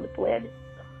here on the planet?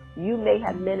 You may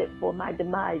have meant it for my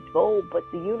demise, oh, but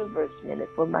the universe meant it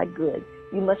for my good.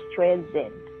 You must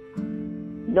transcend.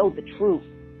 Know the truth.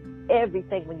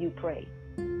 Everything when you pray,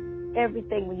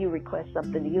 everything when you request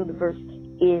something, the universe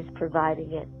is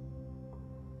providing it.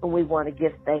 And we want to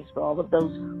give thanks for all of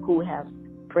those who have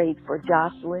prayed for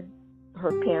Jocelyn,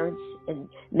 her parents in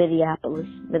Minneapolis,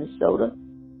 Minnesota,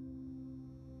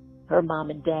 her mom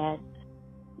and dad,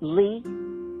 Lee,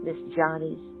 Miss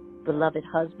Johnny's beloved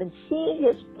husband, seeing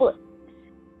his foot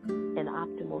in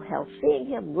optimal health, seeing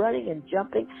him running and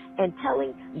jumping and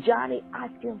telling Johnny, I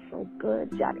feel so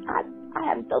good, Johnny. I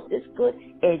haven't felt this good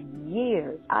in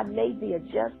years. I made the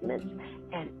adjustments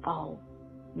and oh,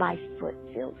 my foot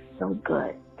feels so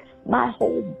good. My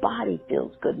whole body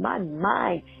feels good. My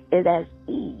mind is at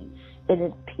ease and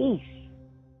at peace.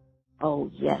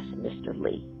 Oh yes, Mr.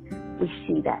 Lee, we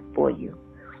see that for you.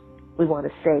 We want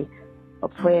to say a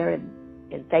prayer and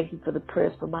thank you for the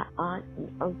prayers for my aunt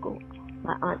and uncle,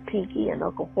 my Aunt Pinky and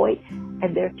Uncle Hoyt,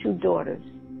 and their two daughters,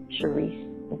 Sharice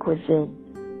and Quizine.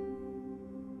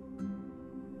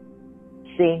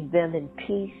 Seeing them in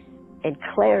peace and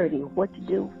clarity of what to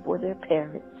do for their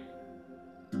parents,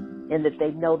 and that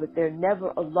they know that they're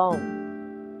never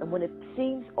alone. And when it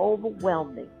seems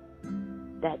overwhelming,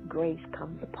 that grace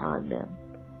comes upon them,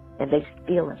 and they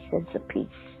feel a sense of peace,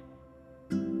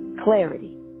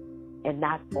 clarity, and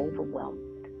not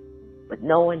overwhelmed, but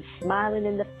knowing, smiling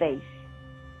in the face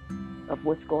of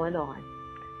what's going on.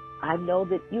 I know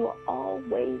that you are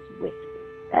always with me.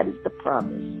 That is the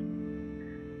promise.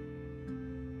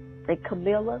 And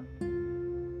Camilla,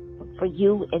 for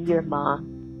you and your mom,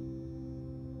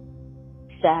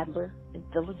 Sadler in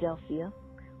Philadelphia,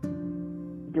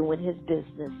 doing his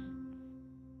business.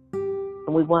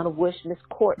 And we want to wish Miss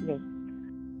Courtney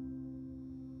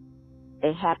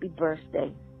a happy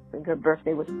birthday. I think her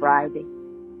birthday was Friday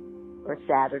or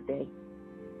Saturday.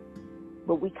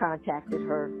 But we contacted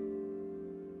her,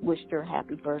 wished her a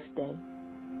happy birthday.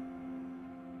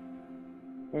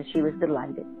 And she was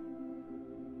delighted.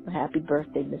 Happy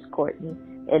birthday, Miss Courtney,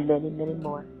 and many, many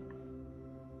more.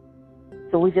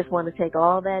 So we just want to take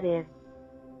all that in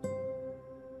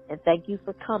and thank you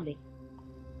for coming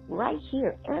right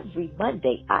here every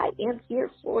Monday. I am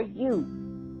here for you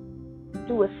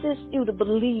to assist you to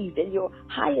believe in your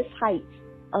highest heights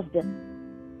of the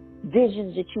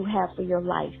visions that you have for your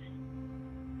life,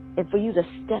 and for you to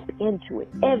step into it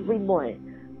every morning,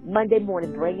 Monday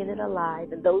morning, bringing it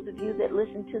alive. And those of you that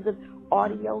listen to the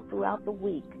audio throughout the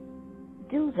week,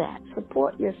 do that.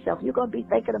 Support yourself. You're going to be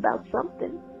thinking about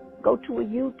something. Go to a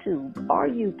YouTube, our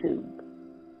YouTube.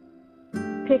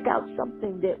 Pick out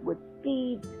something that would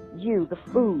feed you the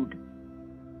food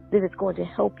that is going to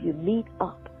help you meet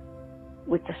up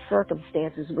with the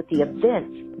circumstances, with the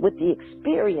events, with the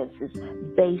experiences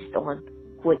based on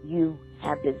what you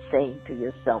have been saying to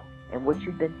yourself and what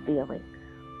you've been feeling.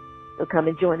 So come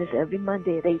and join us every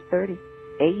Monday at 8:30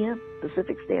 a.m.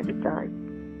 Pacific Standard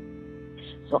Time.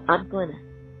 So I'm going to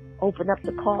open up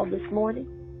the call this morning.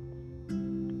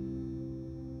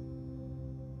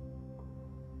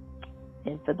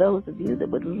 And for those of you that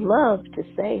would love to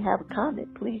have a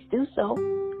comment, please do so.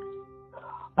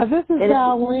 This is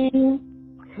Darlene.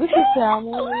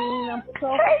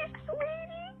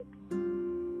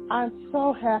 I'm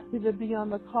so happy to be on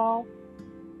the call.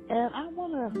 And I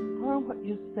want to affirm what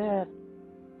you said.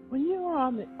 When you were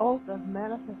on the Oath of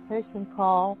Manifestation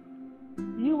call,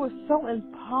 you were so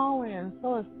empowering and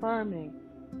so affirming.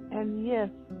 And yes,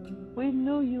 we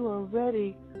knew you were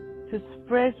ready to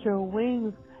spread your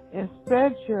wings and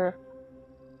spread your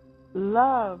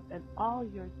love and all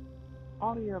your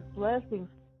blessings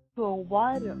to a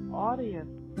wider audience,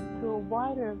 to a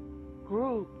wider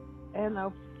group. And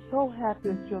I'm so happy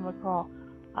that you're on the call.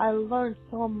 I learned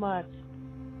so much.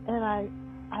 And I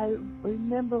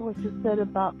remember what you said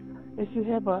about if you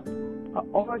have an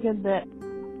organ that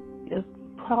is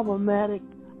problematic,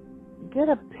 get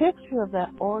a picture of that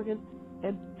organ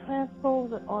and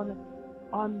transpose it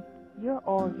on your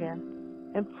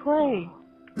organ and pray.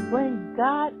 Bring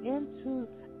God into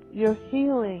your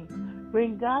healing.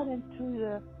 Bring God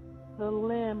into the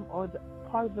limb or the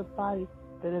part of the body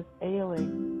that is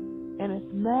ailing. And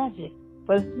it's magic,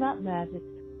 but it's not magic.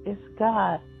 It's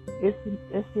God. It's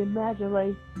the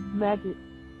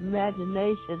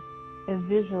imagination and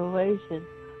visualization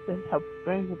that helps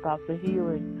bring about the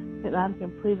healing. And I'm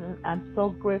complete. I'm so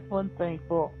grateful and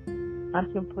thankful.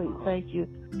 I'm complete. Thank you,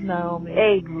 Naomi.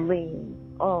 Aileen.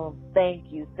 Oh, thank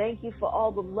you. Thank you for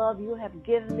all the love you have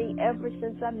given me ever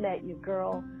since I met you,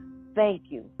 girl. Thank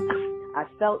you. I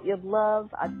felt your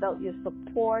love. I felt your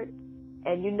support.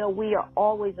 And you know, we are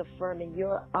always affirming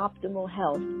your optimal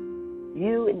health.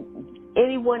 You and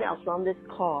anyone else on this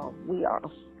call, we are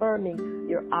affirming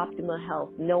your optimal health,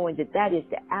 knowing that is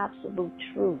the absolute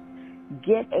truth.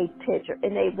 Get a picture.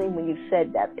 And Aileen, when you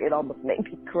said that, it almost made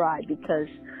me cry because,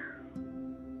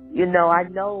 you know, I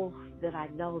know that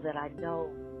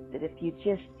if you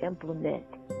just implement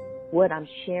what I'm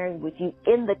sharing with you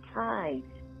in the time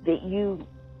that you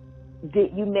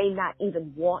may not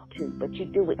even want to, but you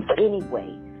do it anyway,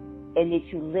 and that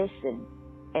you listen.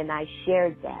 And I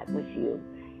shared that with you.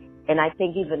 And I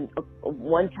think even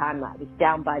one time I was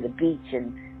down by the beach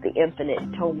and the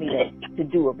Infinite told me to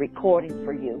do a recording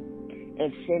for you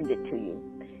and send it to you.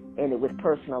 And it was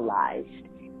personalized.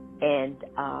 And,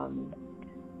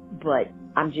 but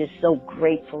I'm just so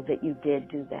grateful that you did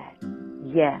do that.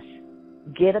 Yes.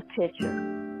 Get a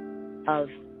picture of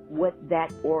what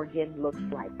that organ looks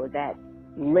like or that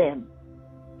limb,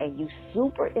 and you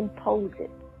superimpose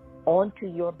it onto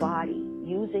your body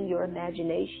using your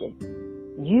imagination.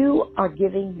 You are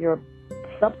giving your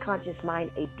subconscious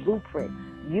mind a blueprint.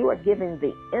 You are giving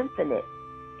the Infinite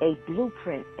a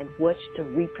blueprint in which to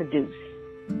reproduce.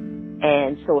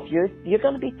 And so if you're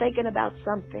going to be thinking about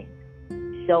something,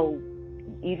 so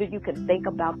either you can think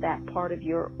about that part of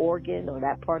your organ or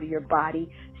that part of your body,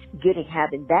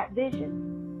 having that vision,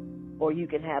 or you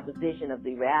can have the vision of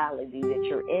the reality that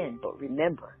you're in. But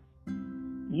remember,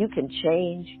 you can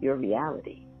change your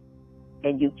reality,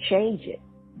 and you change it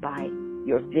by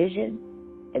your vision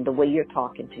and the way you're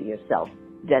talking to yourself,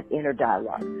 that inner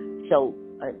dialogue. So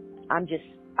I'm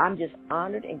just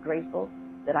honored and grateful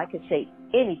that I could say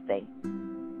anything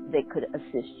that could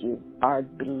assist you, our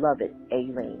beloved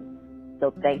Aileen.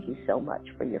 So thank you so much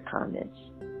for your comments.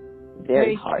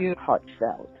 Very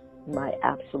heartfelt. My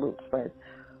absolute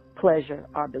pleasure,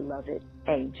 our beloved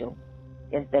Angel.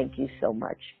 And thank you so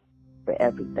much for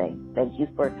everything. Thank you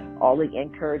for all the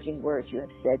encouraging words you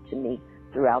have said to me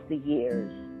throughout the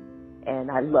years.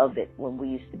 And I love it when we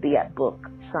used to be at book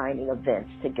signing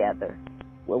events together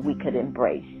where we could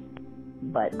embrace.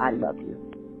 But I love you.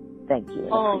 Thank you.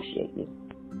 And I appreciate you.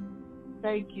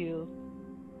 Thank you.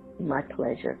 My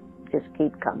pleasure. Just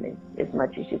keep coming as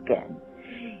much as you can.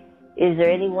 Is there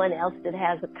anyone else that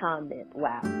has a comment?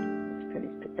 Wow, it's pretty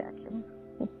spectacular.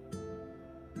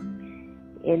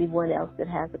 Anyone else that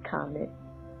has a comment?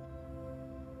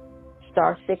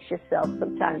 *6 yourself.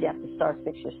 Sometimes you have to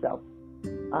 *6 yourself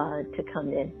to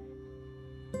come in.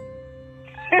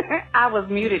 I was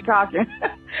muted talking.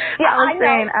 Yeah, I was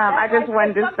saying, I just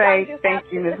wanted to say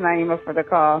thank you, Ms. Naima, for the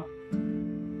call.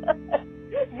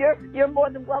 You're more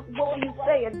than welcome. What were you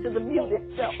saying to the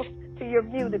muted self, to your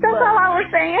muted That's button? all I was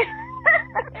saying.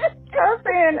 I was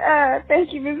saying,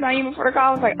 thank you, Ms. Naima, for the call.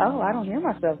 I was like, I don't hear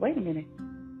myself. Wait a minute.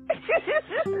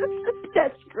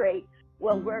 That's great.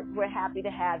 Well, we're happy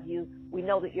to have you. We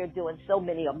know that you're doing so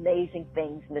many amazing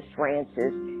things, Miss Francis,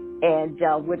 and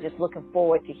we're just looking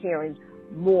forward to hearing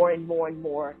more and more and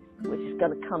more, which is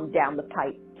going to come down the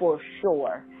pipe for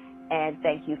sure. And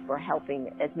thank you for helping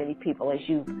as many people as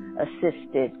you've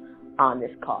assisted on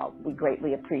this call. We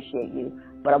greatly appreciate you.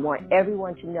 But I want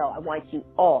everyone to know, I want you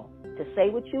all to say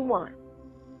what you want.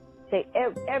 Say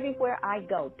everywhere I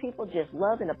go, people just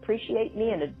love and appreciate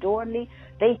me and adore me.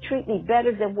 They treat me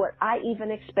better than what I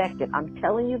even expected. I'm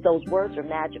telling you, those words are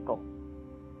magical.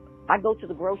 I go to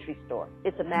the grocery store.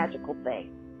 It's a magical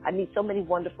thing. I meet so many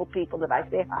wonderful people that I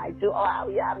say hi to. Oh,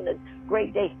 yeah, having a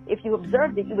great day. If you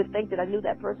observed it, you would think that I knew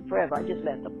that person forever. I just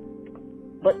met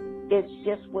them. But it's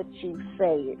just what you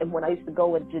say. And when I used to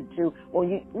go you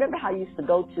remember how I used to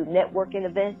go to networking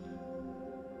events?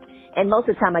 And most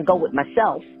of the time I go with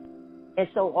myself. And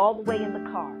so all the way in the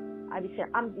car, I would say,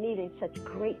 I'm meeting such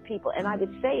great people. And I would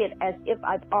say it as if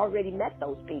I've already met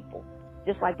those people,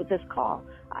 just like with this call.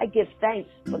 I give thanks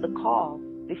for the call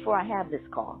before I have this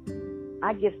call.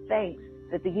 I give thanks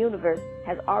that the universe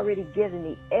has already given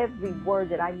me every word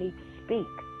that I need to speak,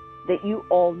 that you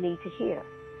all need to hear.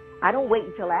 I don't wait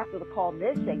until after the call and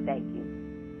then say thank you.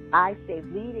 I say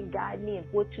lead and guide me in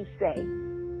what to say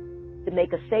to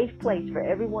make a safe place for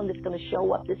everyone that's going to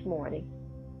show up this morning.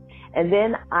 And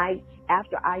then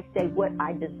after I say what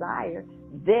I desire,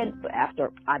 then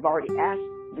after I've already asked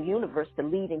the universe to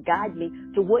lead and guide me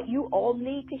to what you all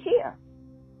need to hear.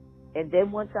 And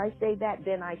then once I say that,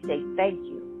 then I say thank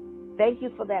you. Thank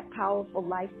you for that powerful,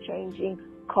 life-changing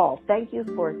call. Thank you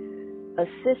for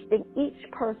assisting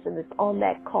each person that's on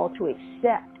that call to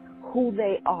accept who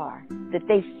they are, that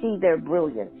they see their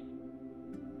brilliance,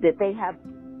 that they have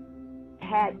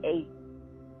had a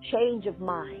change of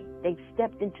mind. They've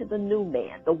stepped into the new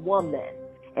man, the woman.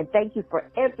 And thank you for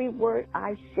every word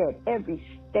I said, every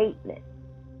statement.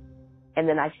 And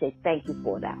then I say thank you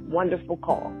for that wonderful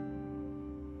call.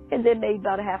 And then maybe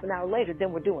about a half an hour later,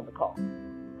 then we're doing the call.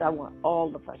 So I want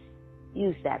all of us,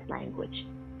 use that language.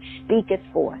 Speak it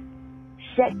forth.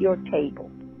 Set your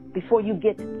table before you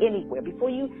get anywhere,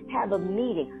 before you have a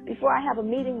meeting. Before I have a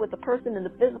meeting with a person in the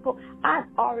physical, I've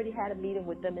already had a meeting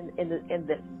with them in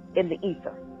the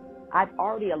ether. I've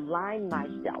already aligned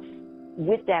myself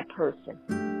with that person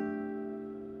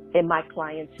and my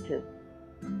clients too.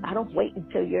 I don't wait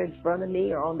until you're in front of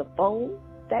me or on the phone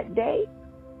that day.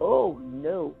 Oh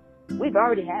no, we've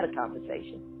already had a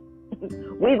conversation.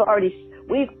 We've already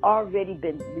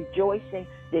been rejoicing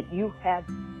that you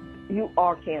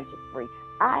are cancer free.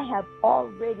 I have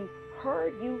already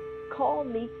heard you call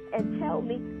me and tell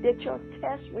me that your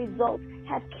test results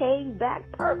have came back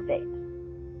perfect.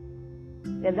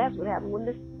 And that's what happened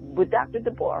with Dr.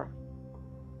 Deborah.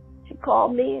 She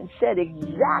called me and said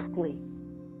exactly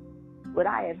what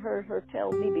I had heard her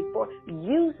tell me before,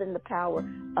 using the power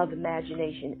of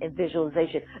imagination and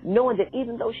visualization, knowing that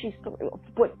even though she's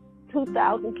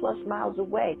 2,000 plus miles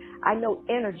away, I know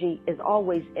energy is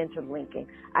always interlinking.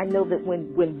 I know that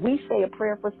when we say a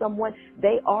prayer for someone,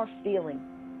 they are feeling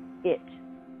it,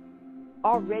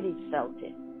 already felt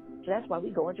it. So that's why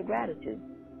we go into gratitude.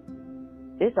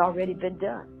 It's already been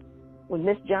done. When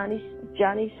Miss Johnny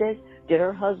says that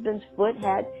her husband's foot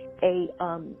had a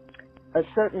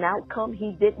certain outcome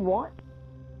he didn't want,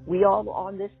 we all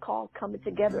on this call coming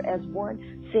together as one,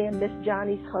 seeing Miss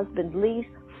Johnny's husband Lee's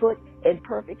foot in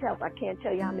perfect health. I can't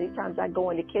tell you how many times I go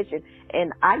in the kitchen,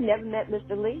 and I never met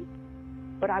Mr. Lee,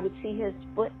 but I would see his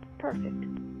foot perfect.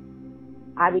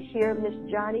 I would hear Miss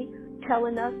Johnny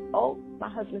telling us, oh, my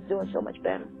husband's doing so much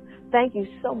better. Thank you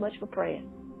so much for praying.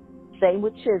 Same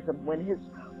with Chisholm. When his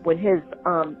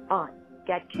aunt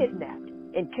got kidnapped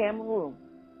in Cameroon,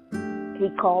 he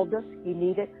called us. He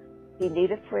needed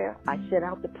prayer. I sent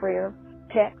out the prayer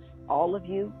text. All of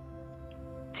you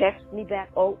text me back.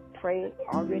 Oh, prayer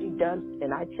already done,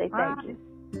 and I'd say thank you.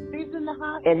 He's in the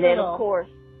hospital. And then of course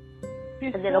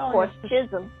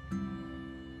Chisholm.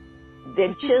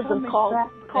 Then Chisholm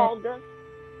called us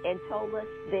and told us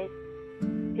that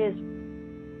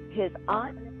his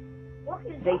aunt,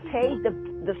 they paid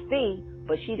the fee,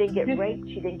 but she didn't get raped,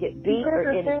 she didn't get beat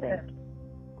or anything.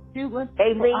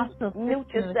 Aileen, mute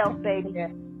yourself, baby.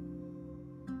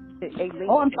 Aileen,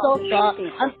 I'm so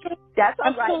sorry. That's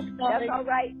all right. That's all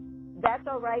right. That's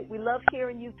all right. We love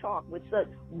hearing you talk with such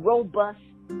robust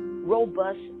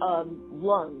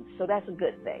lungs. So that's a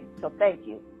good thing. So thank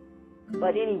you.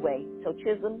 But anyway, so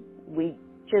Chisholm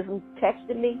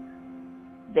texted me.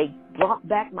 They brought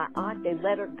back my aunt. They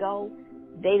let her go.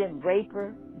 They didn't rape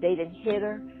her. They didn't hit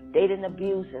her. They didn't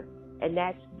abuse her. And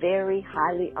that's very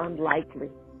highly unlikely.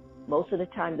 Most of the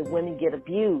time the women get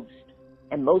abused,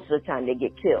 and most of the time they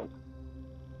get killed.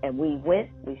 And we went,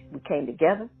 we came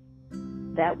together.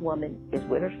 That woman is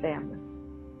with her family.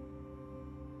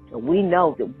 And we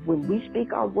know that when we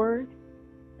speak our word,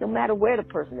 no matter where the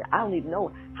person is, I don't even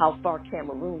know how far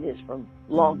Cameroon is from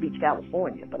Long Beach,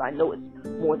 California, but I know it's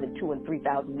more than 2,000 and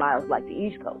 3,000 miles like the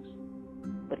East Coast.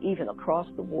 But even across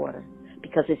the water,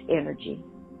 because it's energy.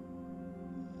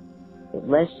 And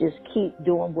let's just keep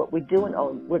doing what we're doing.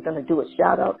 Oh, we're going to do a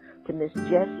shout out to Miss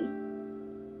Jessie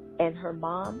and her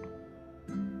mom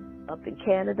up in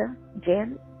Canada,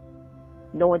 Janet,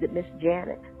 knowing that Miss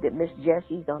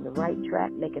Jessie's on the right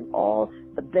track, making all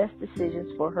the best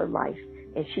decisions for her life.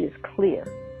 And she is clear.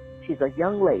 She's a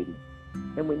young lady,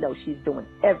 and we know she's doing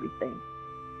everything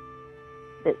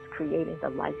that's creating the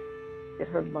life that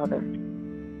her mother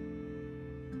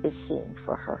is seeing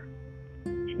for her.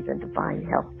 She's in divine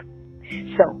health.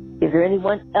 So, is there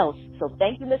anyone else? So,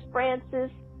 thank you, Miss Francis,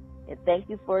 and thank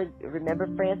you for, remember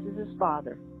Francis's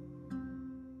father.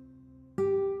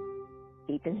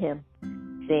 Keeping him,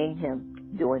 seeing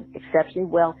him, doing exceptionally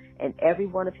well, and every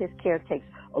one of his caretakers,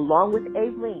 along with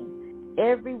Aileen.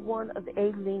 Every one of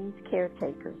Aileen's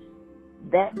caretakers,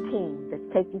 that team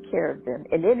that's taking care of them,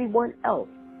 and anyone else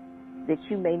that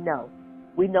you may know.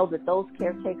 We know that those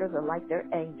caretakers are like their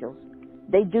angels.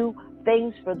 They do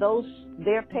things for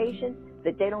their patients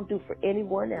that they don't do for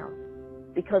anyone else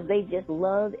because they just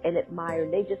love and admire.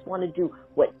 And they just want to do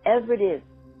whatever it is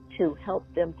to help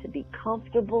them to be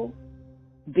comfortable,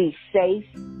 be safe,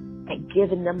 and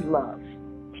giving them love.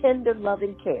 Tender,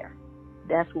 loving care.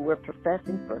 That's what we're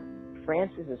professing for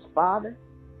Francis's father,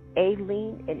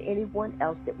 Aileen, and anyone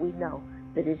else that we know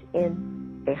that is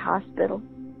in a hospital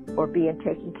or being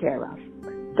taken care of.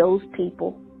 Those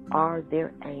people are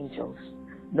their angels,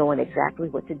 knowing exactly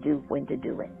what to do, when to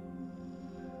do it.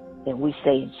 And we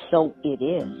say, so it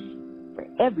is for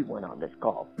everyone on this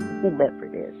call, whomever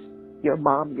it is, your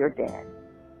mom, your dad,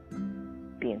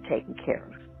 being taken care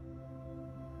of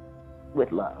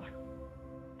with love.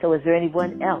 So is there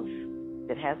anyone else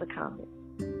that has a comment?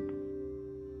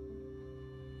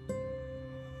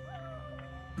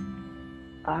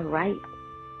 All right,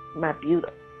 my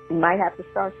beautiful. You might have to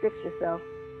star 6 yourself.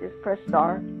 Just press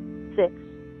star 6.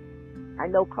 I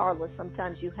know, Carla,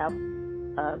 sometimes you have,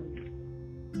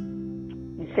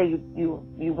 you say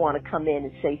you want to come in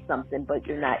and say something, but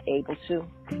you're not able to.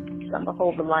 So I'm going to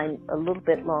hold the line a little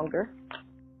bit longer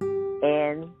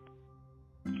and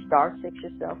star 6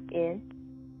 yourself in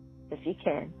if you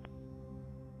can,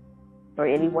 or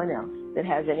anyone else that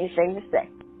has anything to say.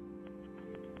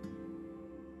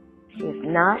 If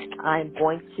not, I'm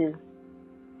going to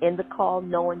end the call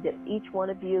knowing that each one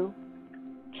of you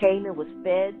came and was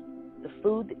fed the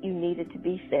food that you needed to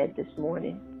be fed this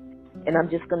morning. And I'm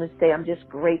just going to say I'm just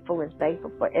grateful and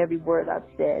thankful for every word I've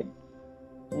said,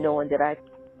 knowing that I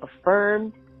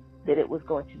affirmed that it was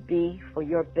going to be for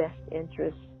your best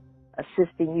interest,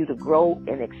 assisting you to grow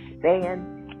and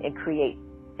expand and create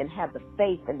and have the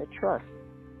faith and the trust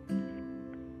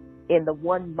in the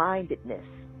one-mindedness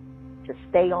to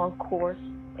stay on course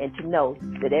and to know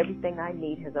that everything I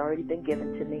need has already been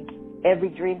given to me. Every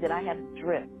dream that I have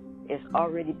dreamt is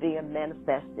already being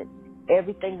manifested.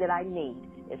 Everything that I need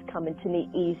is coming to me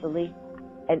easily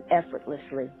and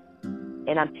effortlessly.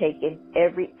 And I'm taking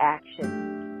every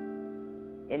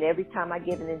action. And every time I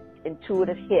get an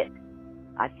intuitive hit,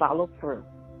 I follow through.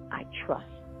 I trust.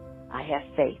 I have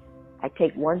faith. I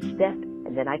take one step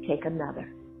and then I take another.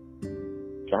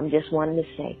 So I'm just wanting to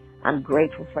say, I'm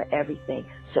grateful for everything.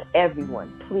 So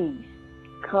everyone, please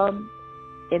come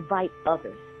invite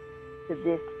others to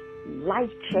this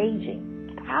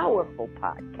life-changing, powerful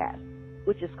podcast,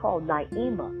 which is called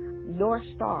Naima North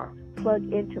Star. Plug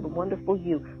into the wonderful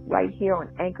you right here on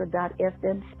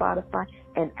Anchor.fm, Spotify,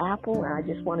 and Apple. And I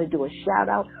just want to do a shout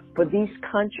out for these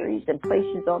countries and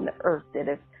places on the earth that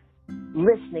are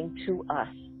listening to us.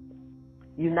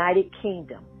 United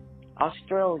Kingdom,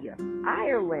 Australia,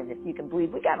 Ireland, if you can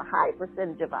believe. We got a high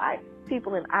percentage of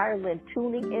people in Ireland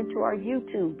tuning into our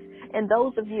YouTubes. And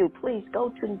those of you, please go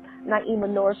to Naima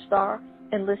North Star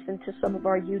and listen to some of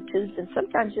our YouTubes and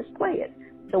sometimes just play it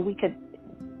so we could,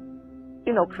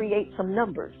 create some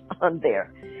numbers on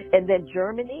there. And then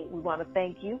Germany, we want to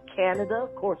thank you. Canada,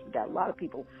 of course, we got a lot of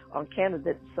people on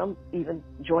Canada. Some even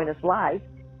join us live.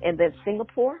 And then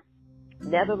Singapore,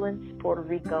 Netherlands, Puerto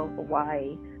Rico,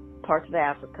 Hawaii, parts of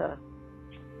Africa,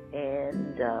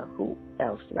 and who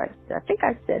else did I think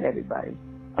I said everybody.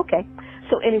 Okay.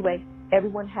 So anyway,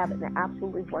 everyone have an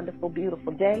absolutely wonderful,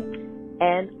 beautiful day,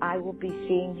 and I will be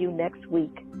seeing you next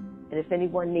week. And if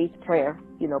anyone needs prayer,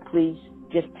 please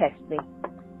just text me,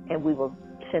 and we will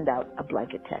send out a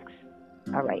blanket text.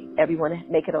 All right. Everyone,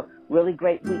 make it a really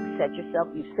great week. You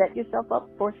set yourself up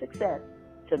for success.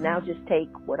 So now just take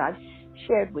what I've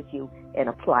shared with you and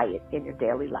apply it in your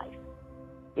daily life.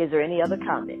 Is there any other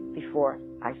comment before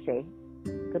I say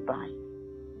goodbye?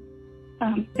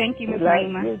 Thank you, Ms.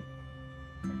 Naima.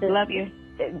 Love you.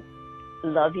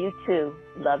 Love you too.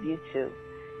 Love you too.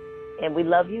 And we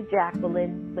love you,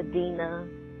 Jacqueline, Medina,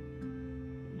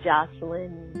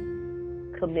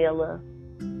 Jocelyn, Camilla,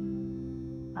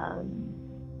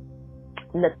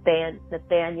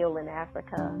 Nathaniel in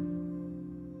Africa.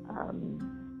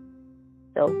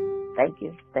 So thank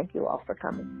you. Thank you all for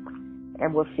coming.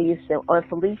 And we'll see you soon. Or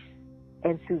Felice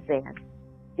and Suzanne,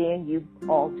 seeing you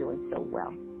all doing so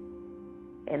well.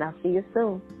 And I'll see you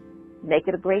soon. Make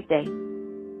it a great day.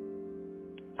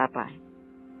 Bye-bye.